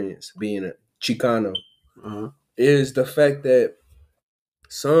experienced being a Chicano. Uh-huh. Is the fact that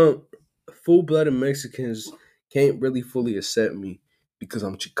some full-blooded Mexicans can't really fully accept me because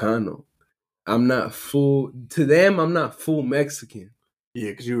I'm Chicano. I'm not full to them. I'm not full Mexican. Yeah,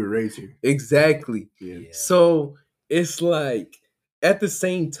 because you were raised here. Exactly. Yeah. So it's like at the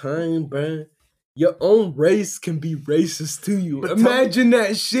same time, bruh, your own race can be racist to you. But Imagine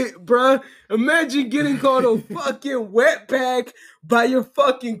that shit, bruh. Imagine getting called a fucking wetback by your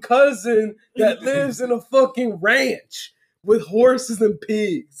fucking cousin that lives in a fucking ranch with horses and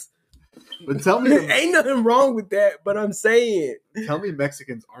pigs. But tell me, Ain't nothing wrong with that, but I'm saying. tell me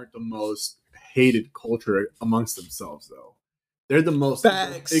Mexicans aren't the most hated culture amongst themselves, though. They're the most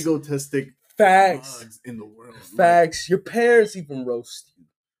Facts. egotistic Facts. bugs in the world. Facts. Your parents even roast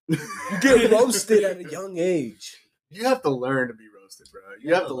you. You get roasted at a young age. You have to learn to be roasted, bro.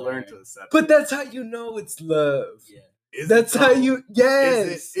 You have to learn to accept. But that's how you know it's love. Yeah. Is That's it how though? you.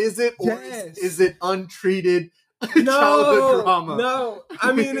 Yes. Is it or Yes. is it untreated childhood No, drama? no.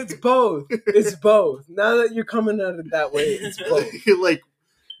 I mean, it's both. It's both. Now that you're coming at it that way, it's both. Like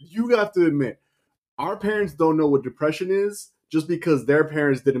you have to admit, our parents don't know what depression is just because their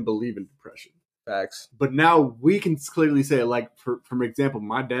parents didn't believe in depression. Facts. But now we can clearly say, like, for example,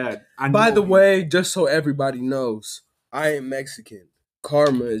 my dad. By the way, just so everybody knows, I am Mexican.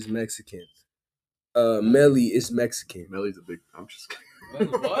 Karma is Mexican. Melly is Mexican. Melly's a big. I'm just kidding.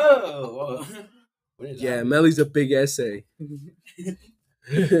 Whoa. What is Yeah, that? Melly's a big essay.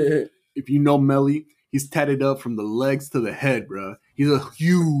 If you know Melly, he's tatted up from the legs to the head, bro. He's a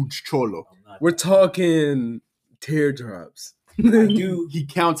huge cholo. I'm not We're that. talking teardrops. I do. He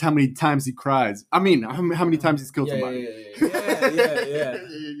counts how many times he cries. I mean, how many times he's killed Yeah, somebody. Yeah.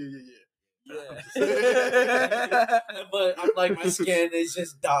 But I'm like, my skin is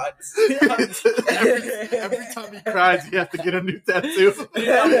just dots. Every time he cries, he has to get a new tattoo.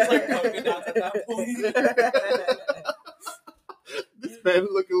 Yeah, I was like polka dots at that point. This man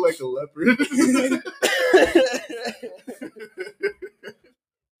looking like a leopard.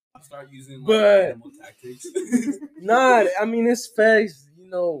 I'll start using like, But- animal tactics. Nah, I mean it's facts. You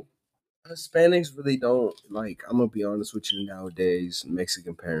know, Hispanics really don't like. I'm gonna be honest with you. Nowadays,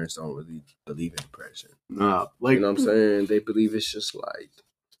 Mexican parents don't really believe in depression. Nah, like You know what I'm saying? They believe it's just like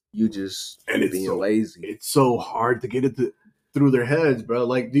You just And it's being so lazy. It's so hard to get it through their heads, bro.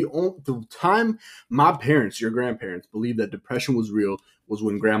 Like the time my parents, your grandparents, believed that depression was real was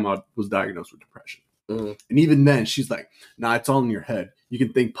when grandma was diagnosed with depression. Mm. And even then, she's like, "Nah, it's all in your head. You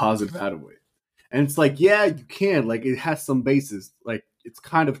can think positive out of it." And it's like, yeah, you can. Like it has some basis. Like it's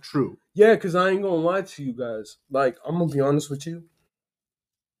kind of true. Yeah, because I ain't gonna lie to you guys. Like, I'm gonna be honest with you.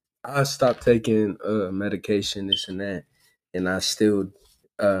 I stopped taking medication, this and that, and I still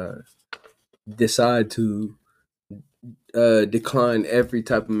uh decide to decline every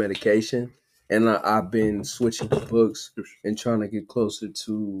type of medication. And I've been switching to books and trying to get closer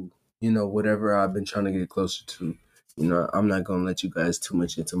to, whatever I've been trying to get closer to. I'm not gonna let you guys too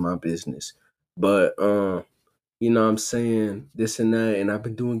much into my business. But I'm saying this and that, and I've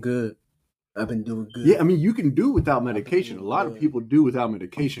been doing good. I've been doing good. Yeah, I mean, you can do without medication. A lot of people do without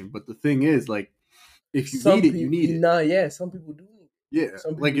medication, but the thing is, like, if you need it, you need it. Nah, yeah, some people do need it. Yeah,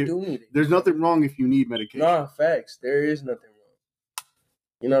 Some people like do need it. There's nothing wrong if you need medication. Nah, facts. There is nothing wrong.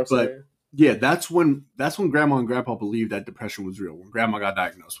 You know what I'm saying? Yeah, that's when grandma and grandpa believed that depression was real, when grandma got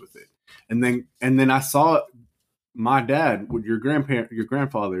diagnosed with it. And then I saw my dad, with your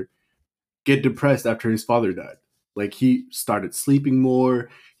grandfather, get depressed after his father died. Like he started sleeping more,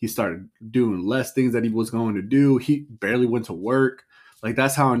 he started doing less things that he was going to do. He barely went to work. Like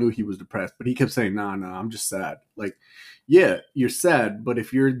that's how I knew he was depressed. But he kept saying, "Nah, I'm just sad." Like, yeah, you're sad, but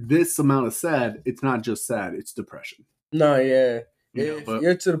if you're this amount of sad, it's not just sad, it's depression. Nah, yeah. If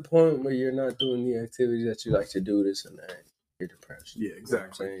you're to the point where you're not doing the activities that you like to do, this and that, you're depressed. Yeah,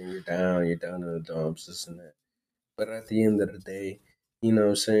 exactly. You know what I'm saying? You're down in the dumps, this and that. But at the end of the day, you know what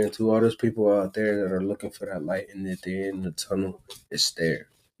I'm saying, to all those people out there that are looking for that light and at the end of the tunnel, it's there.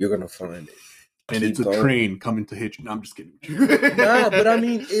 You're going to find it. And it's a train coming to hit you. No, I'm just kidding. Nah, but I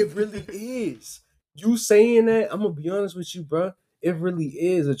mean, it really is. You saying that, I'm going to be honest with you, bro. It really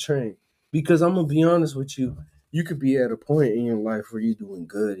is a train. Because I'm going to be honest with you. You could be at a point in your life where you're doing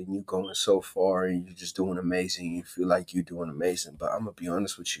good and you're going so far and you're just doing amazing. You feel like you're doing amazing. But I'm going to be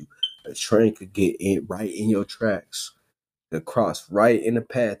honest with you. A train could get in right in your tracks, cross right in the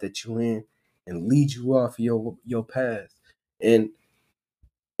path that you're in and lead you off your path. And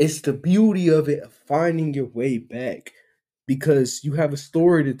it's the beauty of it, of finding your way back because you have a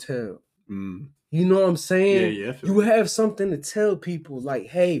story to tell. Mm. You know what I'm saying? Yeah. You have something to tell people like,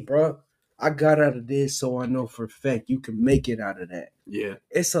 hey, bro, I got out of this, so I know for a fact you can make it out of that. Yeah.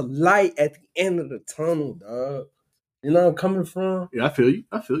 It's a light at the end of the tunnel, dog. You know where I'm coming from? Yeah, I feel you.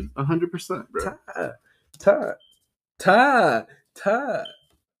 100%, bro. Ty.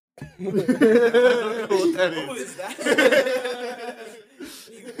 Who is that?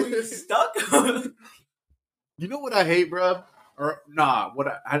 Were you stuck? You know what I hate, bro? Or nah,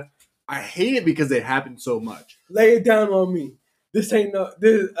 what I hate it because it happened so much. Lay it down on me. This ain't no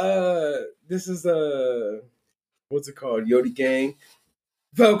this is what's it called? Yodi Gang.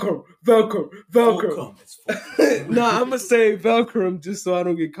 Velcrum. No, I'm gonna say Velcrum just so I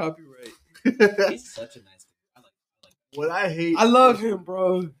don't get copyright. He's such a nice dude. I like what I hate. I love him,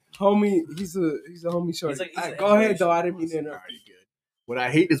 bro. Homie, he's a homie short. Go ahead though. I didn't mean to interrupt. Good. What I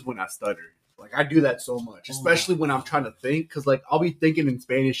hate is when I stutter. Like I do that so much, especially when I'm trying to think, because like I'll be thinking in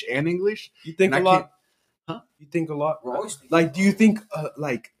Spanish and English. You think a lot? Huh? You think a lot? We're always thinking. Like, do you think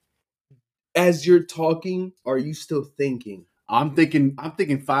like as you're talking, are you still thinking? I'm thinking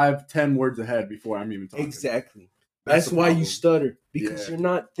 5-10 words ahead before I'm even talking. Exactly. That's why you stutter, because you're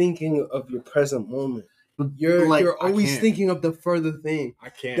not thinking of your present moment. You're always thinking of the further thing. I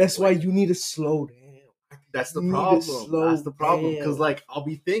can't. That's why you need to slow down. That's the problem. That's the problem. Because like I'll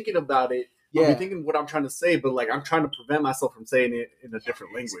be thinking about it. Yeah. I'll be thinking what I'm trying to say, but like I'm trying to prevent myself from saying it in a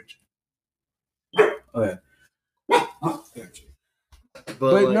different language. Okay.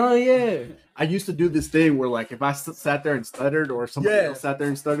 But like, no, yeah. I used to do this thing where like if I sat there and stuttered, or somebody else sat there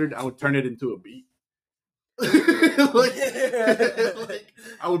and stuttered, I would turn it into a beat. like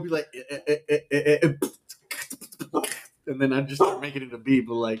I would be like, and then I just start making it a beat,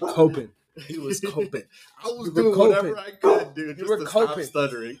 but like coping. He was coping. I was doing whatever I could, dude. You were coping. Stop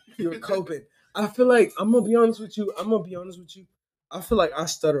stuttering. You were coping. I feel like I'm gonna be honest with you. I feel like I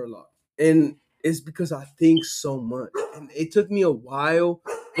stutter a lot, and it's because I think so much, and it took me a while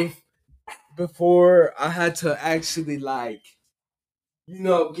before I had to actually get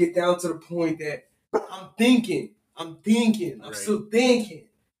down to the point that I'm thinking. I'm still thinking.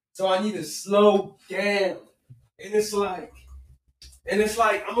 So I need to slow down. And it's like, I'm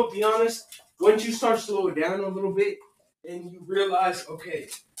gonna be honest, once you start slowing down a little bit and you realize, okay,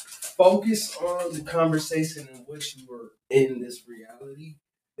 focus on the conversation and what you were in this reality,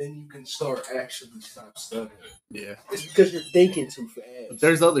 then you can start actually stop studying. Yeah. It's because you're thinking too But fast.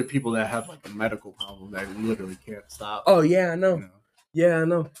 there's other people that have like a medical problem that literally can't stop. Oh yeah, I know. You know? Yeah, I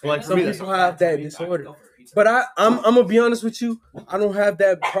know. Like, Some for me, people have that disorder. But I'm gonna be honest with you. I don't have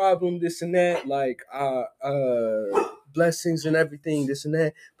that problem, this and that, like blessings and everything, this and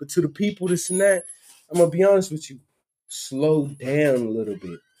that. But to the people, this and that, I'm gonna be honest with you. Slow down a little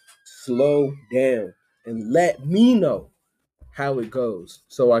bit. Slow down and let me know how it goes,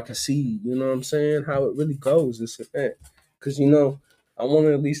 so I can see. You know what I'm saying? How it really goes, this and that. Because I want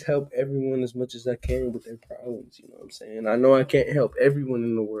to at least help everyone as much as I can with their problems. You know what I'm saying? I know I can't help everyone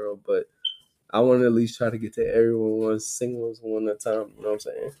in the world, but I want to at least try to get to everyone one single one at a time. You know what I'm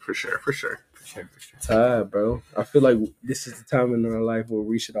saying? For sure. Tired, bro. I feel like this is the time in our life where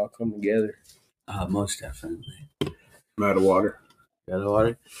we should all come together. Most definitely. I'm out of water. You got the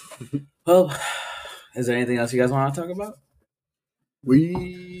water? Well, is there anything else you guys want to talk about?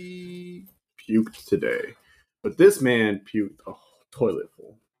 We puked today, but this man puked a toilet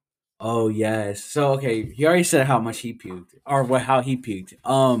full. Oh yes. So okay, he already said how much he puked or how he puked.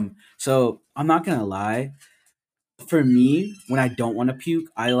 So I'm not gonna lie. For me, when I don't want to puke,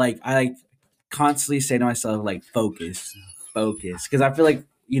 I constantly say to myself like focus, because I feel like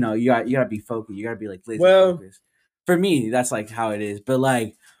you gotta be focused. You gotta be like laser focused. For me, that's like how it is. But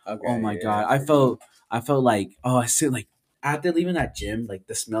like, oh my god, I felt like I said like after leaving that gym, like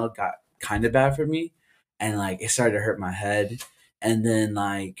the smell got kind of bad for me, and like it started to hurt my head. And then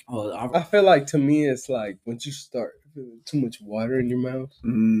like I feel like to me it's like once you start feeling too much water in your mouth,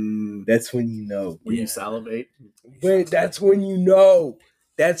 that's when you know. When you salivate. Wait, that's when you know.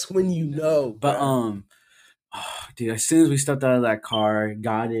 That's when you know. But dude, as soon as we stepped out of that car,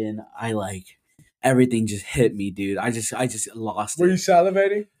 got in, I like everything just hit me, dude. I just lost it. Were you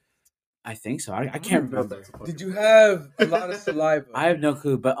salivating? I think so. I can't remember. Did you have a lot of saliva? I have no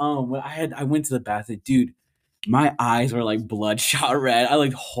clue. But when I went to the bathroom, dude, my eyes were like bloodshot red. I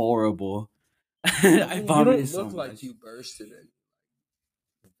looked horrible. I vomited so much. You look like you bursted in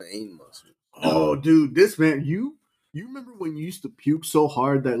vein muscle. Oh, dude, this man, you remember when you used to puke so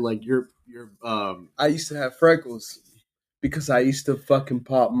hard that like your I used to have freckles because I used to fucking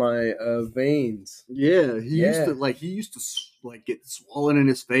pop my veins. Yeah, he used to get swollen in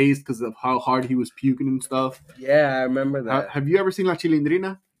his face because of how hard he was puking and stuff. Yeah, I remember that. Have you ever seen La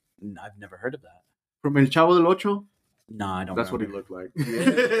Chilindrina? I've never heard of that. From El Chavo del Ocho? Nah, I don't. That's remember. what he looked like.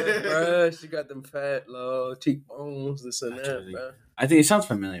 Bruh, she got them fat, low cheekbones, this and that, bro. I think it sounds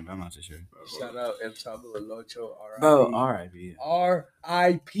familiar, but I'm not too sure. Shout out El Chavo del Ocho, R.I.P. Bro, R.I.P.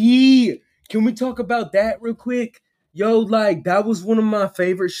 R.I.P. Can we talk about that real quick? Yo, like, that was one of my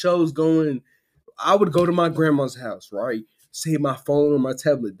favorite shows going. I would go to my grandma's house, right? Say my phone or my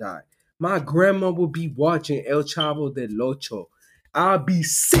tablet died. My grandma would be watching El Chavo del Ocho. I'd be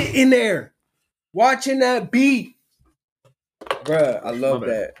sitting there watching that beat. Bruh, I love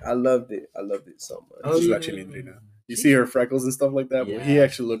that. I loved it. I loved it so much. Oh, yeah. La Chilindrina. You see her freckles and stuff like that? Yeah. Well, he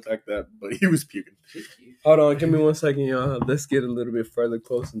actually looked like that, but he was puking. Hold on, give me 1 second, y'all. Let's get a little bit further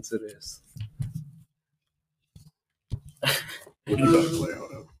close into this.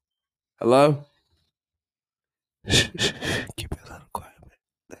 Hello? Keep it a little quiet.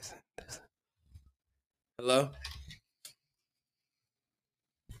 Listen. Hello?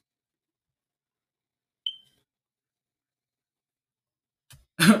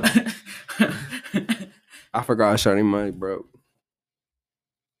 I forgot Shawty mic broke.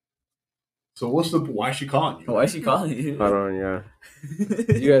 So why is she calling you? Why is she calling you? Hold on, yeah.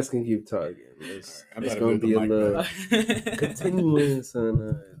 You guys can keep talking. It's going to be a little continuous and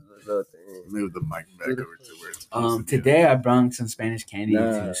little thing. Move the mic back over to where it's supposed to be. Today I brought some Spanish candy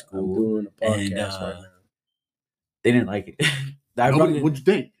to school. I'm doing a podcast right now. They didn't like it. What'd you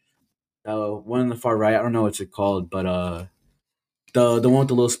think? One on the far right. I don't know what's it called, but the one with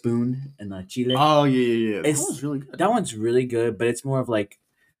the little spoon and the chile. Oh yeah. That one's really good. That one's really good, but it's more of like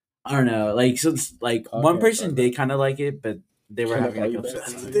I don't know, like so it's like one person did kind of like it, but they were having like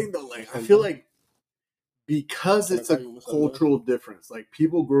That's the thing though. Like I feel like because it's a cultural difference. Like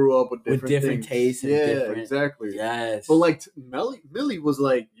people grew up with different tastes. And different, exactly. Yes. But like Millie was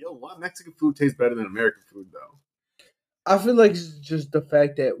like, "Yo, why Mexican food tastes better than American food though?" I feel like it's just the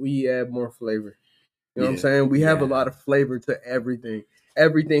fact that we add more flavor. You know what I'm saying? We have a lot of flavor to everything.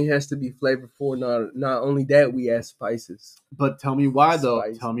 Everything has to be flavorful. Not only that, we add spices. But tell me why, though.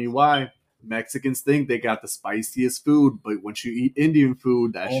 Tell me why. Mexicans think they got the spiciest food, but once you eat Indian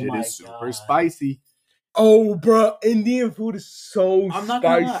food, that shit is super spicy. Oh, bro, Indian food is so spicy. I'm not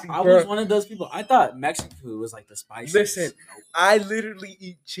gonna lie. I was one of those people. I thought Mexican food was like the spiciest. Listen, I literally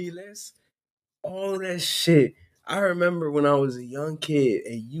eat chiles, all that shit. I remember when I was a young kid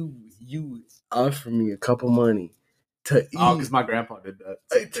and you offered me a couple money to Oh, eat because my grandpa did that.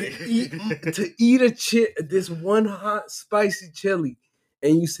 to eat this one hot spicy chili,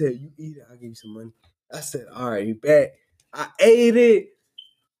 and you said you eat it, I'll give you some money. I said, all right, bet. I ate it.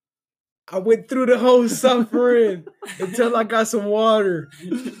 I went through the whole suffering until I got some water.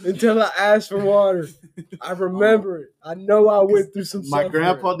 Until I asked for water. I remember it. I know I went through some My suffering.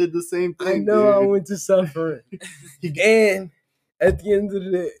 grandpa did the same thing. I know dude. I went to suffering. And at the end of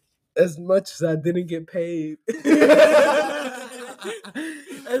the day, as much as I didn't get paid,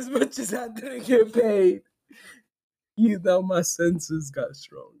 you know, my senses got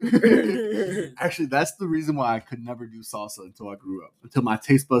stronger. Actually, that's the reason why I could never do salsa until I grew up, until my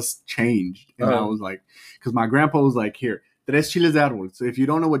taste buds changed. And I was like, because my grandpa was like, here, tres chiles de árbol. So if you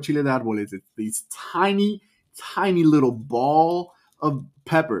don't know what chile de árbol is, it's these tiny, tiny little ball of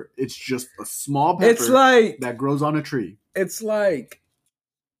pepper. It's just a small pepper that grows on a tree. It's like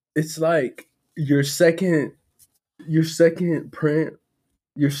your second print,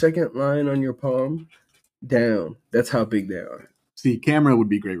 your second line on your palm down. That's how big they are. See, camera would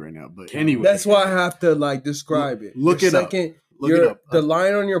be great right now, but anyway, that's why I have to like describe it. Look it up. The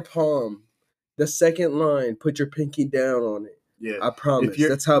line on your palm, the second line. Put your pinky down on it. Yeah, I promise.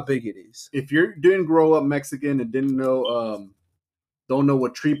 That's how big it is. If you didn't grow up Mexican and didn't know, don't know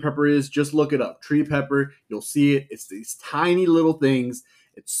what tree pepper is, just look it up. Tree pepper, you'll see it. It's these tiny little things.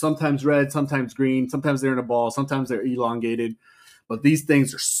 It's sometimes red, sometimes green, sometimes they're in a ball, sometimes they're elongated. But these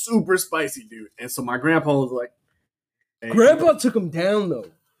things are super spicy, dude. And so my grandpa was like, hey, Grandpa took them down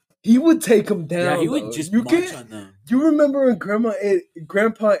though. He would take them down. Yeah, he would just munch on them. Do you remember when Grandpa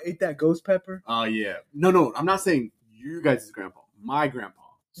ate that ghost pepper? Oh yeah. No, I'm not saying you guys' grandpa. My grandpa.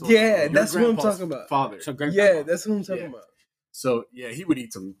 So, yeah, that's what I'm talking about. Father. So yeah, that's what I'm talking about. So yeah, he would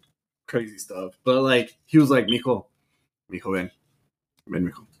eat some crazy stuff. But like he was like, mijo, ven,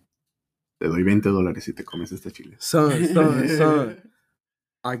 mijo. Te doy $20 si te comes este chile. Son.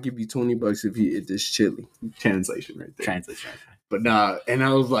 I'll give you $20 if you eat this chili. Translation right there. Translation. But nah, and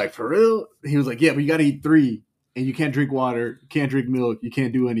I was like, for real? He was like, yeah, but you gotta eat 3. And you can't drink water, you can't drink milk, you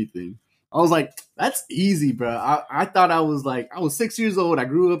can't do anything. I was like, that's easy, bro. I thought I was 6 years old. I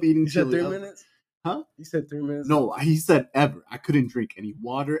grew up eating chili. You said 3 minutes? Huh? You said 3 minutes? No, he said ever. I couldn't drink any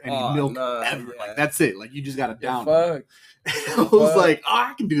water, any milk, ever. Yeah. Like, that's it. Like, you just got to down it. I was like, oh,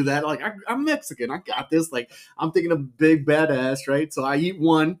 I can do that. Like, I'm Mexican. I got this. Like, I'm thinking of big badass, right? So I eat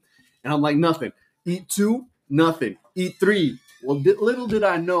 1, and I'm like, nothing. Eat 2, nothing. Eat 3. Well, little did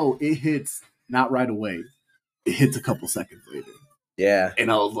I know, it hits not right away. It hits a couple seconds later. Yeah.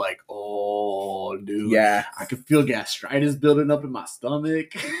 And I was like, oh, dude. Yeah. I could feel gastritis building up in my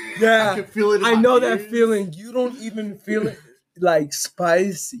stomach. Yeah. I could feel it in I my know ears. that feeling. You don't even feel it like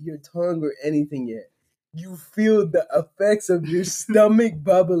spice your tongue or anything yet. You feel the effects of your stomach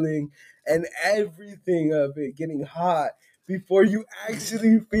bubbling and everything of it getting hot before you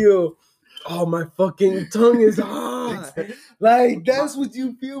actually feel, oh, my fucking tongue is hot. Like, that's what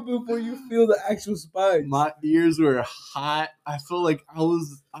you feel before you feel the actual spice. My ears were hot. I felt like I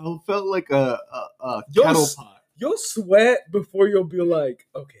felt like a kettle pot. You'll sweat before you'll be like,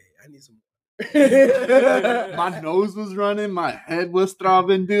 okay, I need some more. My nose was running. My head was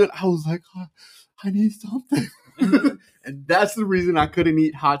throbbing, dude. I was like, oh, I need something. And that's the reason I couldn't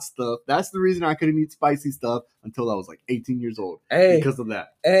eat hot stuff. That's the reason I couldn't eat spicy stuff until I was like 18 years old. Because of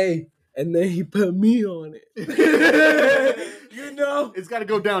that. And then he put me on it. You know? It's got to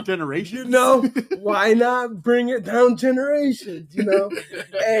go down generations. You know? Why not bring it down generations, you know?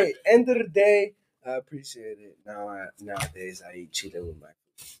 Hey, end of the day, I appreciate it. Nowadays, I eat chile with my...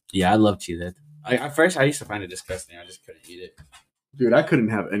 Yeah, I love chile. At first, I used to find it disgusting. I just couldn't eat it. Dude, I couldn't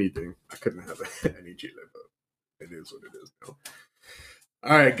have anything. I couldn't have any chile, but it is what it is now.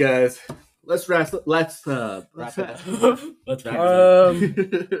 All right, guys. Let's wrap it up.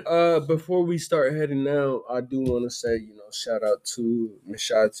 Before we start heading out, I do want to say, shout out to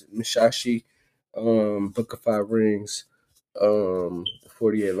Mishashi, Book of 5 Rings,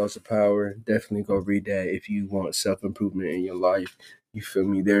 48 Laws of Power. Definitely go read that if you want self-improvement in your life. You feel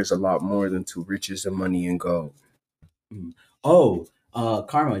me? There's a lot more than to riches and money and gold. Oh,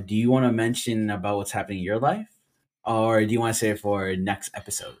 Karma, do you want to mention about what's happening in your life? Or do you want to say it for next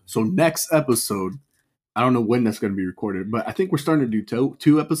episode? So next episode, I don't know when that's going to be recorded, but I think we're starting to do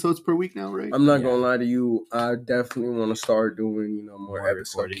 2 episodes per week now, right? I'm not going to lie to you. I definitely want to start doing, more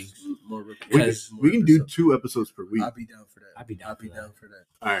episodes. We can do 2 episodes per week. I'll be down for that. I'll be down for that.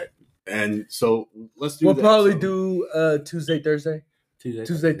 All right. And so let's do We'll probably do Tuesday, Thursday.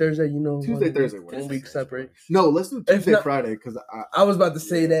 Tuesday, Thursday. You know, Tuesday, Thursday works. 1 week separate. No, let's do If Tuesday, not- Friday because I was about to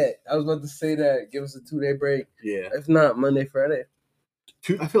say that. Give us a 2-day break. yeah, If not, Monday, Friday.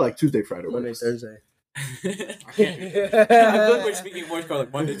 I feel like Tuesday, Friday Monday, works. Thursday. I feel like we're speaking more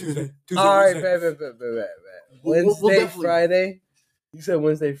like Monday, Tuesday. All right, Wednesday. bad. We'll Wednesday, definitely- Friday. You said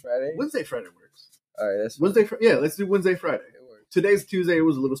Wednesday, Friday. Wednesday, Friday works. All right, that's Wednesday, yeah. Let's do Wednesday, Friday. it works. Today's Tuesday. It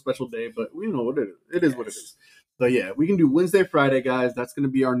was a little special day, but we know what it is. It is what it is. So yeah, we can do Wednesday, Friday, guys. That's going to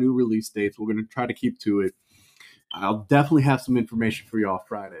be our new release dates. We're going to try to keep to it. I'll definitely have some information for y'all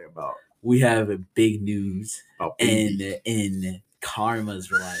Friday about. We have a big news baby. in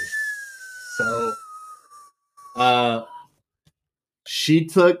Karma's life. So, she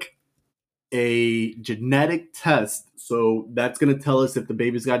took a genetic test. So that's going to tell us if the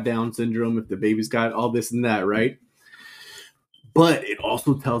baby's got Down syndrome, if the baby's got all this and that, right? But it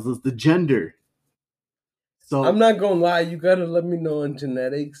also tells us the gender. So I'm not gonna lie, you gotta let me know in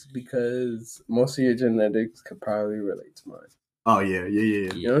genetics because most of your genetics could probably relate to mine. Oh yeah. You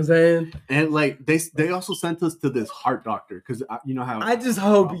know what I'm saying? And like they also sent us to this heart doctor because you know how I just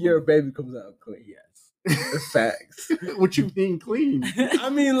hope your baby comes out clean. Yes, facts. What you mean clean? I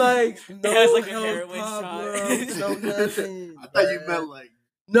mean, like no has, like, a health heroin problems, shot. no nothing. I thought you meant like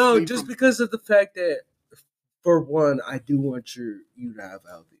No, clean just from- because of the fact that, for one, I do want you to have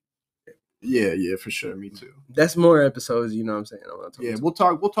healthy. yeah, for sure. Me too. That's more episodes. You know what I'm saying? I'm not talking Yeah,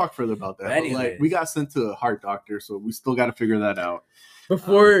 about. we'll talk further about that. But Anyways. like we got sent to a heart doctor, so we still got to figure that out.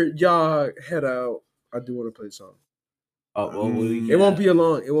 Before y'all head out, I do want to play a song. Oh, well, It won't be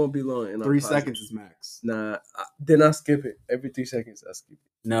long. It won't be long. And I'm 3 positive. seconds is max. Nah, then I skip it. Every 3 seconds, I skip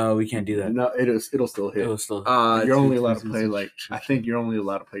it. No, we can't do that. No, it'll still hit. It was still You're only allowed to play like I think you're only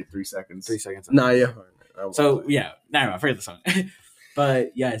allowed to play 3 seconds. 3 seconds. Nah, yeah. So yeah, never mind. Forget the song.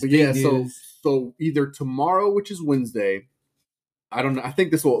 But yeah, it's But big yeah, news. so either tomorrow, which is Wednesday, I don't know. I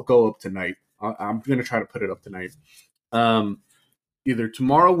think this will go up tonight. I'm gonna try to put it up tonight. Either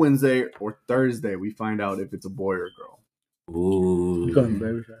tomorrow, Wednesday, or Thursday, we find out if it's a boy or a girl. Ooh. Go ahead,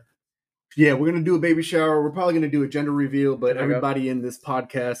 baby. Yeah, we're gonna do a baby shower. We're probably gonna do a gender reveal, but Can I go? everybody in this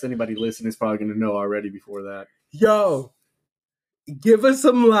podcast, anybody listening, is probably gonna know already before that. Yo, give us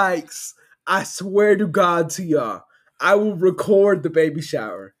some likes. I swear to God to y'all, I will record the baby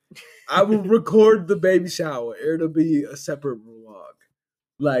shower. I will record the baby shower. It'll be a separate vlog.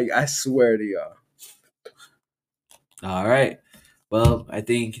 Like, I swear to y'all. All right. Well, I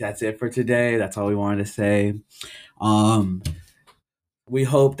think that's it for today. That's all we wanted to say. We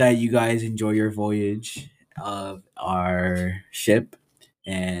hope that you guys enjoy your voyage of our ship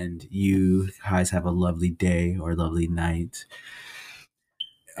and you guys have a lovely day or lovely night.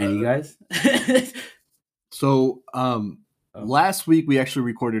 And you guys? So, last week we actually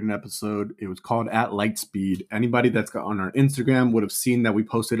recorded an episode. It was called At Light Speed. Anybody that's got on our Instagram would have seen that we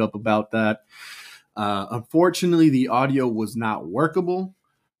posted up about that. Unfortunately, the audio was not workable.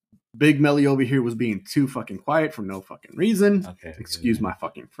 Big Melly over here was being too fucking quiet for no fucking reason. Okay. Excuse my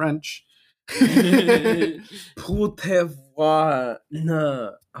fucking French. Pour te voir.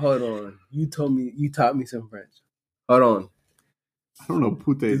 Nah, hold on. You taught me some French. Hold on. I don't know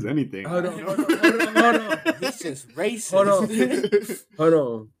pute is anything. Hold on. He's just racist. Hold on. Hold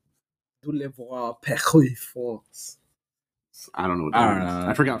on. Tu les vois perdu France. I don't know what I that don't means. know.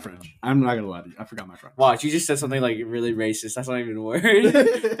 I forgot French. I'm not gonna lie to you. I forgot my French. Watch, you just said something like really racist. That's not even a word.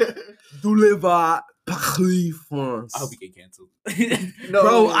 Tu les vois perdu France. I hope you get canceled. No,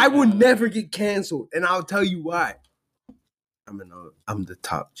 Bro, I would never get canceled, and I'll tell you why. I'm the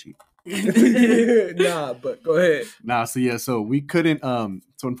top cheat. Nah, but go ahead. Nah, so we couldn't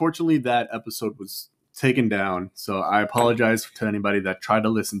so unfortunately that episode was taken down. So I apologize to anybody that tried to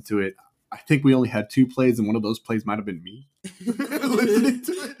listen to it. I think we only had 2 plays, and one of those plays might have been me listening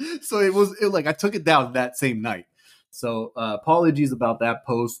to it. So it was like I took it down that same night. So apologies about that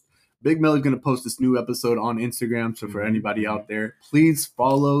post. Big Mel is going to post this new episode on Instagram. So for anybody out there, please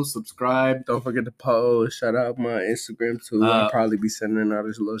follow, subscribe. Don't forget to post. Shout out my Instagram too. I'll probably be sending out a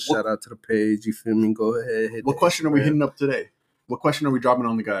little shout out to the page. You feel me? Go ahead. Hit What the question are we Instagram. hitting up today? What question are we dropping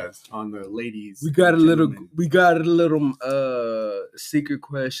on the guys, on the ladies? We got a gentlemen? little secret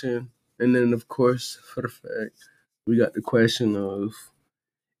question, and then of course for the fact we got the question of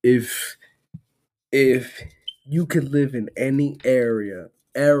if you could live in any era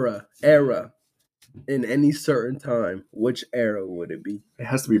in any certain time, which era would it be? It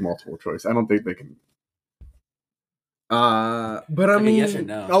has to be multiple choice. I don't think they can. But I Like a mean, yes or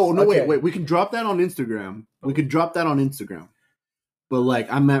no. Oh no! Okay. Wait. We can drop that on Instagram. We could drop that on Instagram. But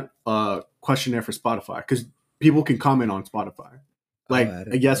like, I meant questionnaire for Spotify because people can comment on Spotify, like I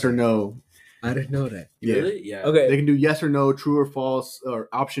a yes or no. I didn't know that. Yeah. Really? Yeah. Okay. They can do yes or no, true or false, or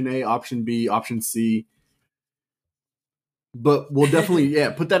option A, option B, option C. But we'll definitely,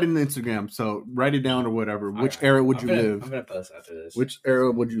 put that in the Instagram. So write it down or whatever. Which Alright. era would I'm you gonna- live? I'm gonna post after this. Which era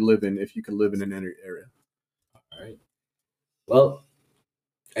would you live in if you could live in an area? All right. Well,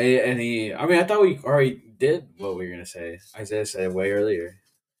 any? I mean, I thought we already did what we were gonna say. Isaiah said it way earlier.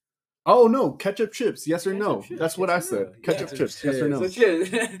 Oh no, ketchup chips, yes or no? Ketchup chips, That's what yes I or said. no. Ketchup Yeah. chips, yes or no? So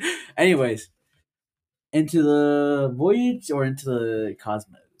shit. Anyways, into the voyage or into the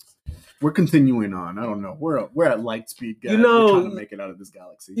cosmos? We're continuing on. I don't know. We're at light speed, guys. You know- we're trying to make it out of this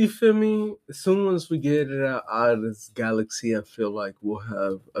galaxy. You feel me? As soon as we get it out of this galaxy, I feel like we'll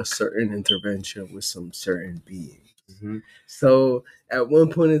have a certain intervention with some certain being. Mm-hmm. So at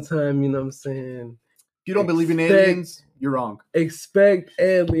one point in time, you know what I'm saying? If you don't believe in Expect- aliens, you're wrong. Expect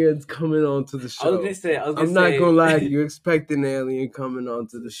aliens coming onto the I was show. gonna say. I'm not gonna lie, you expect an alien coming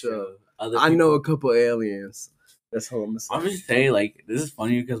onto the show. I know a couple aliens. That's all I'm gonna say. I'm just saying, like, this is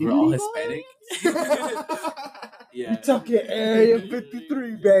funny because we're all Hispanic. Yeah. We talking Area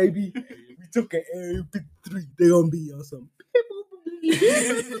 53, baby. We talking Area 53. They gonna be on some.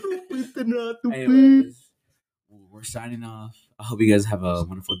 Anyways, we're signing off. I hope you guys have a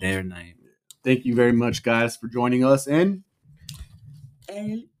wonderful day or night. Thank you very much, guys, for joining us. And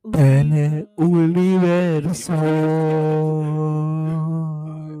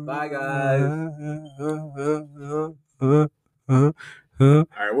Bye, guys. all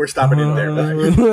right, we're stopping it there. Bye.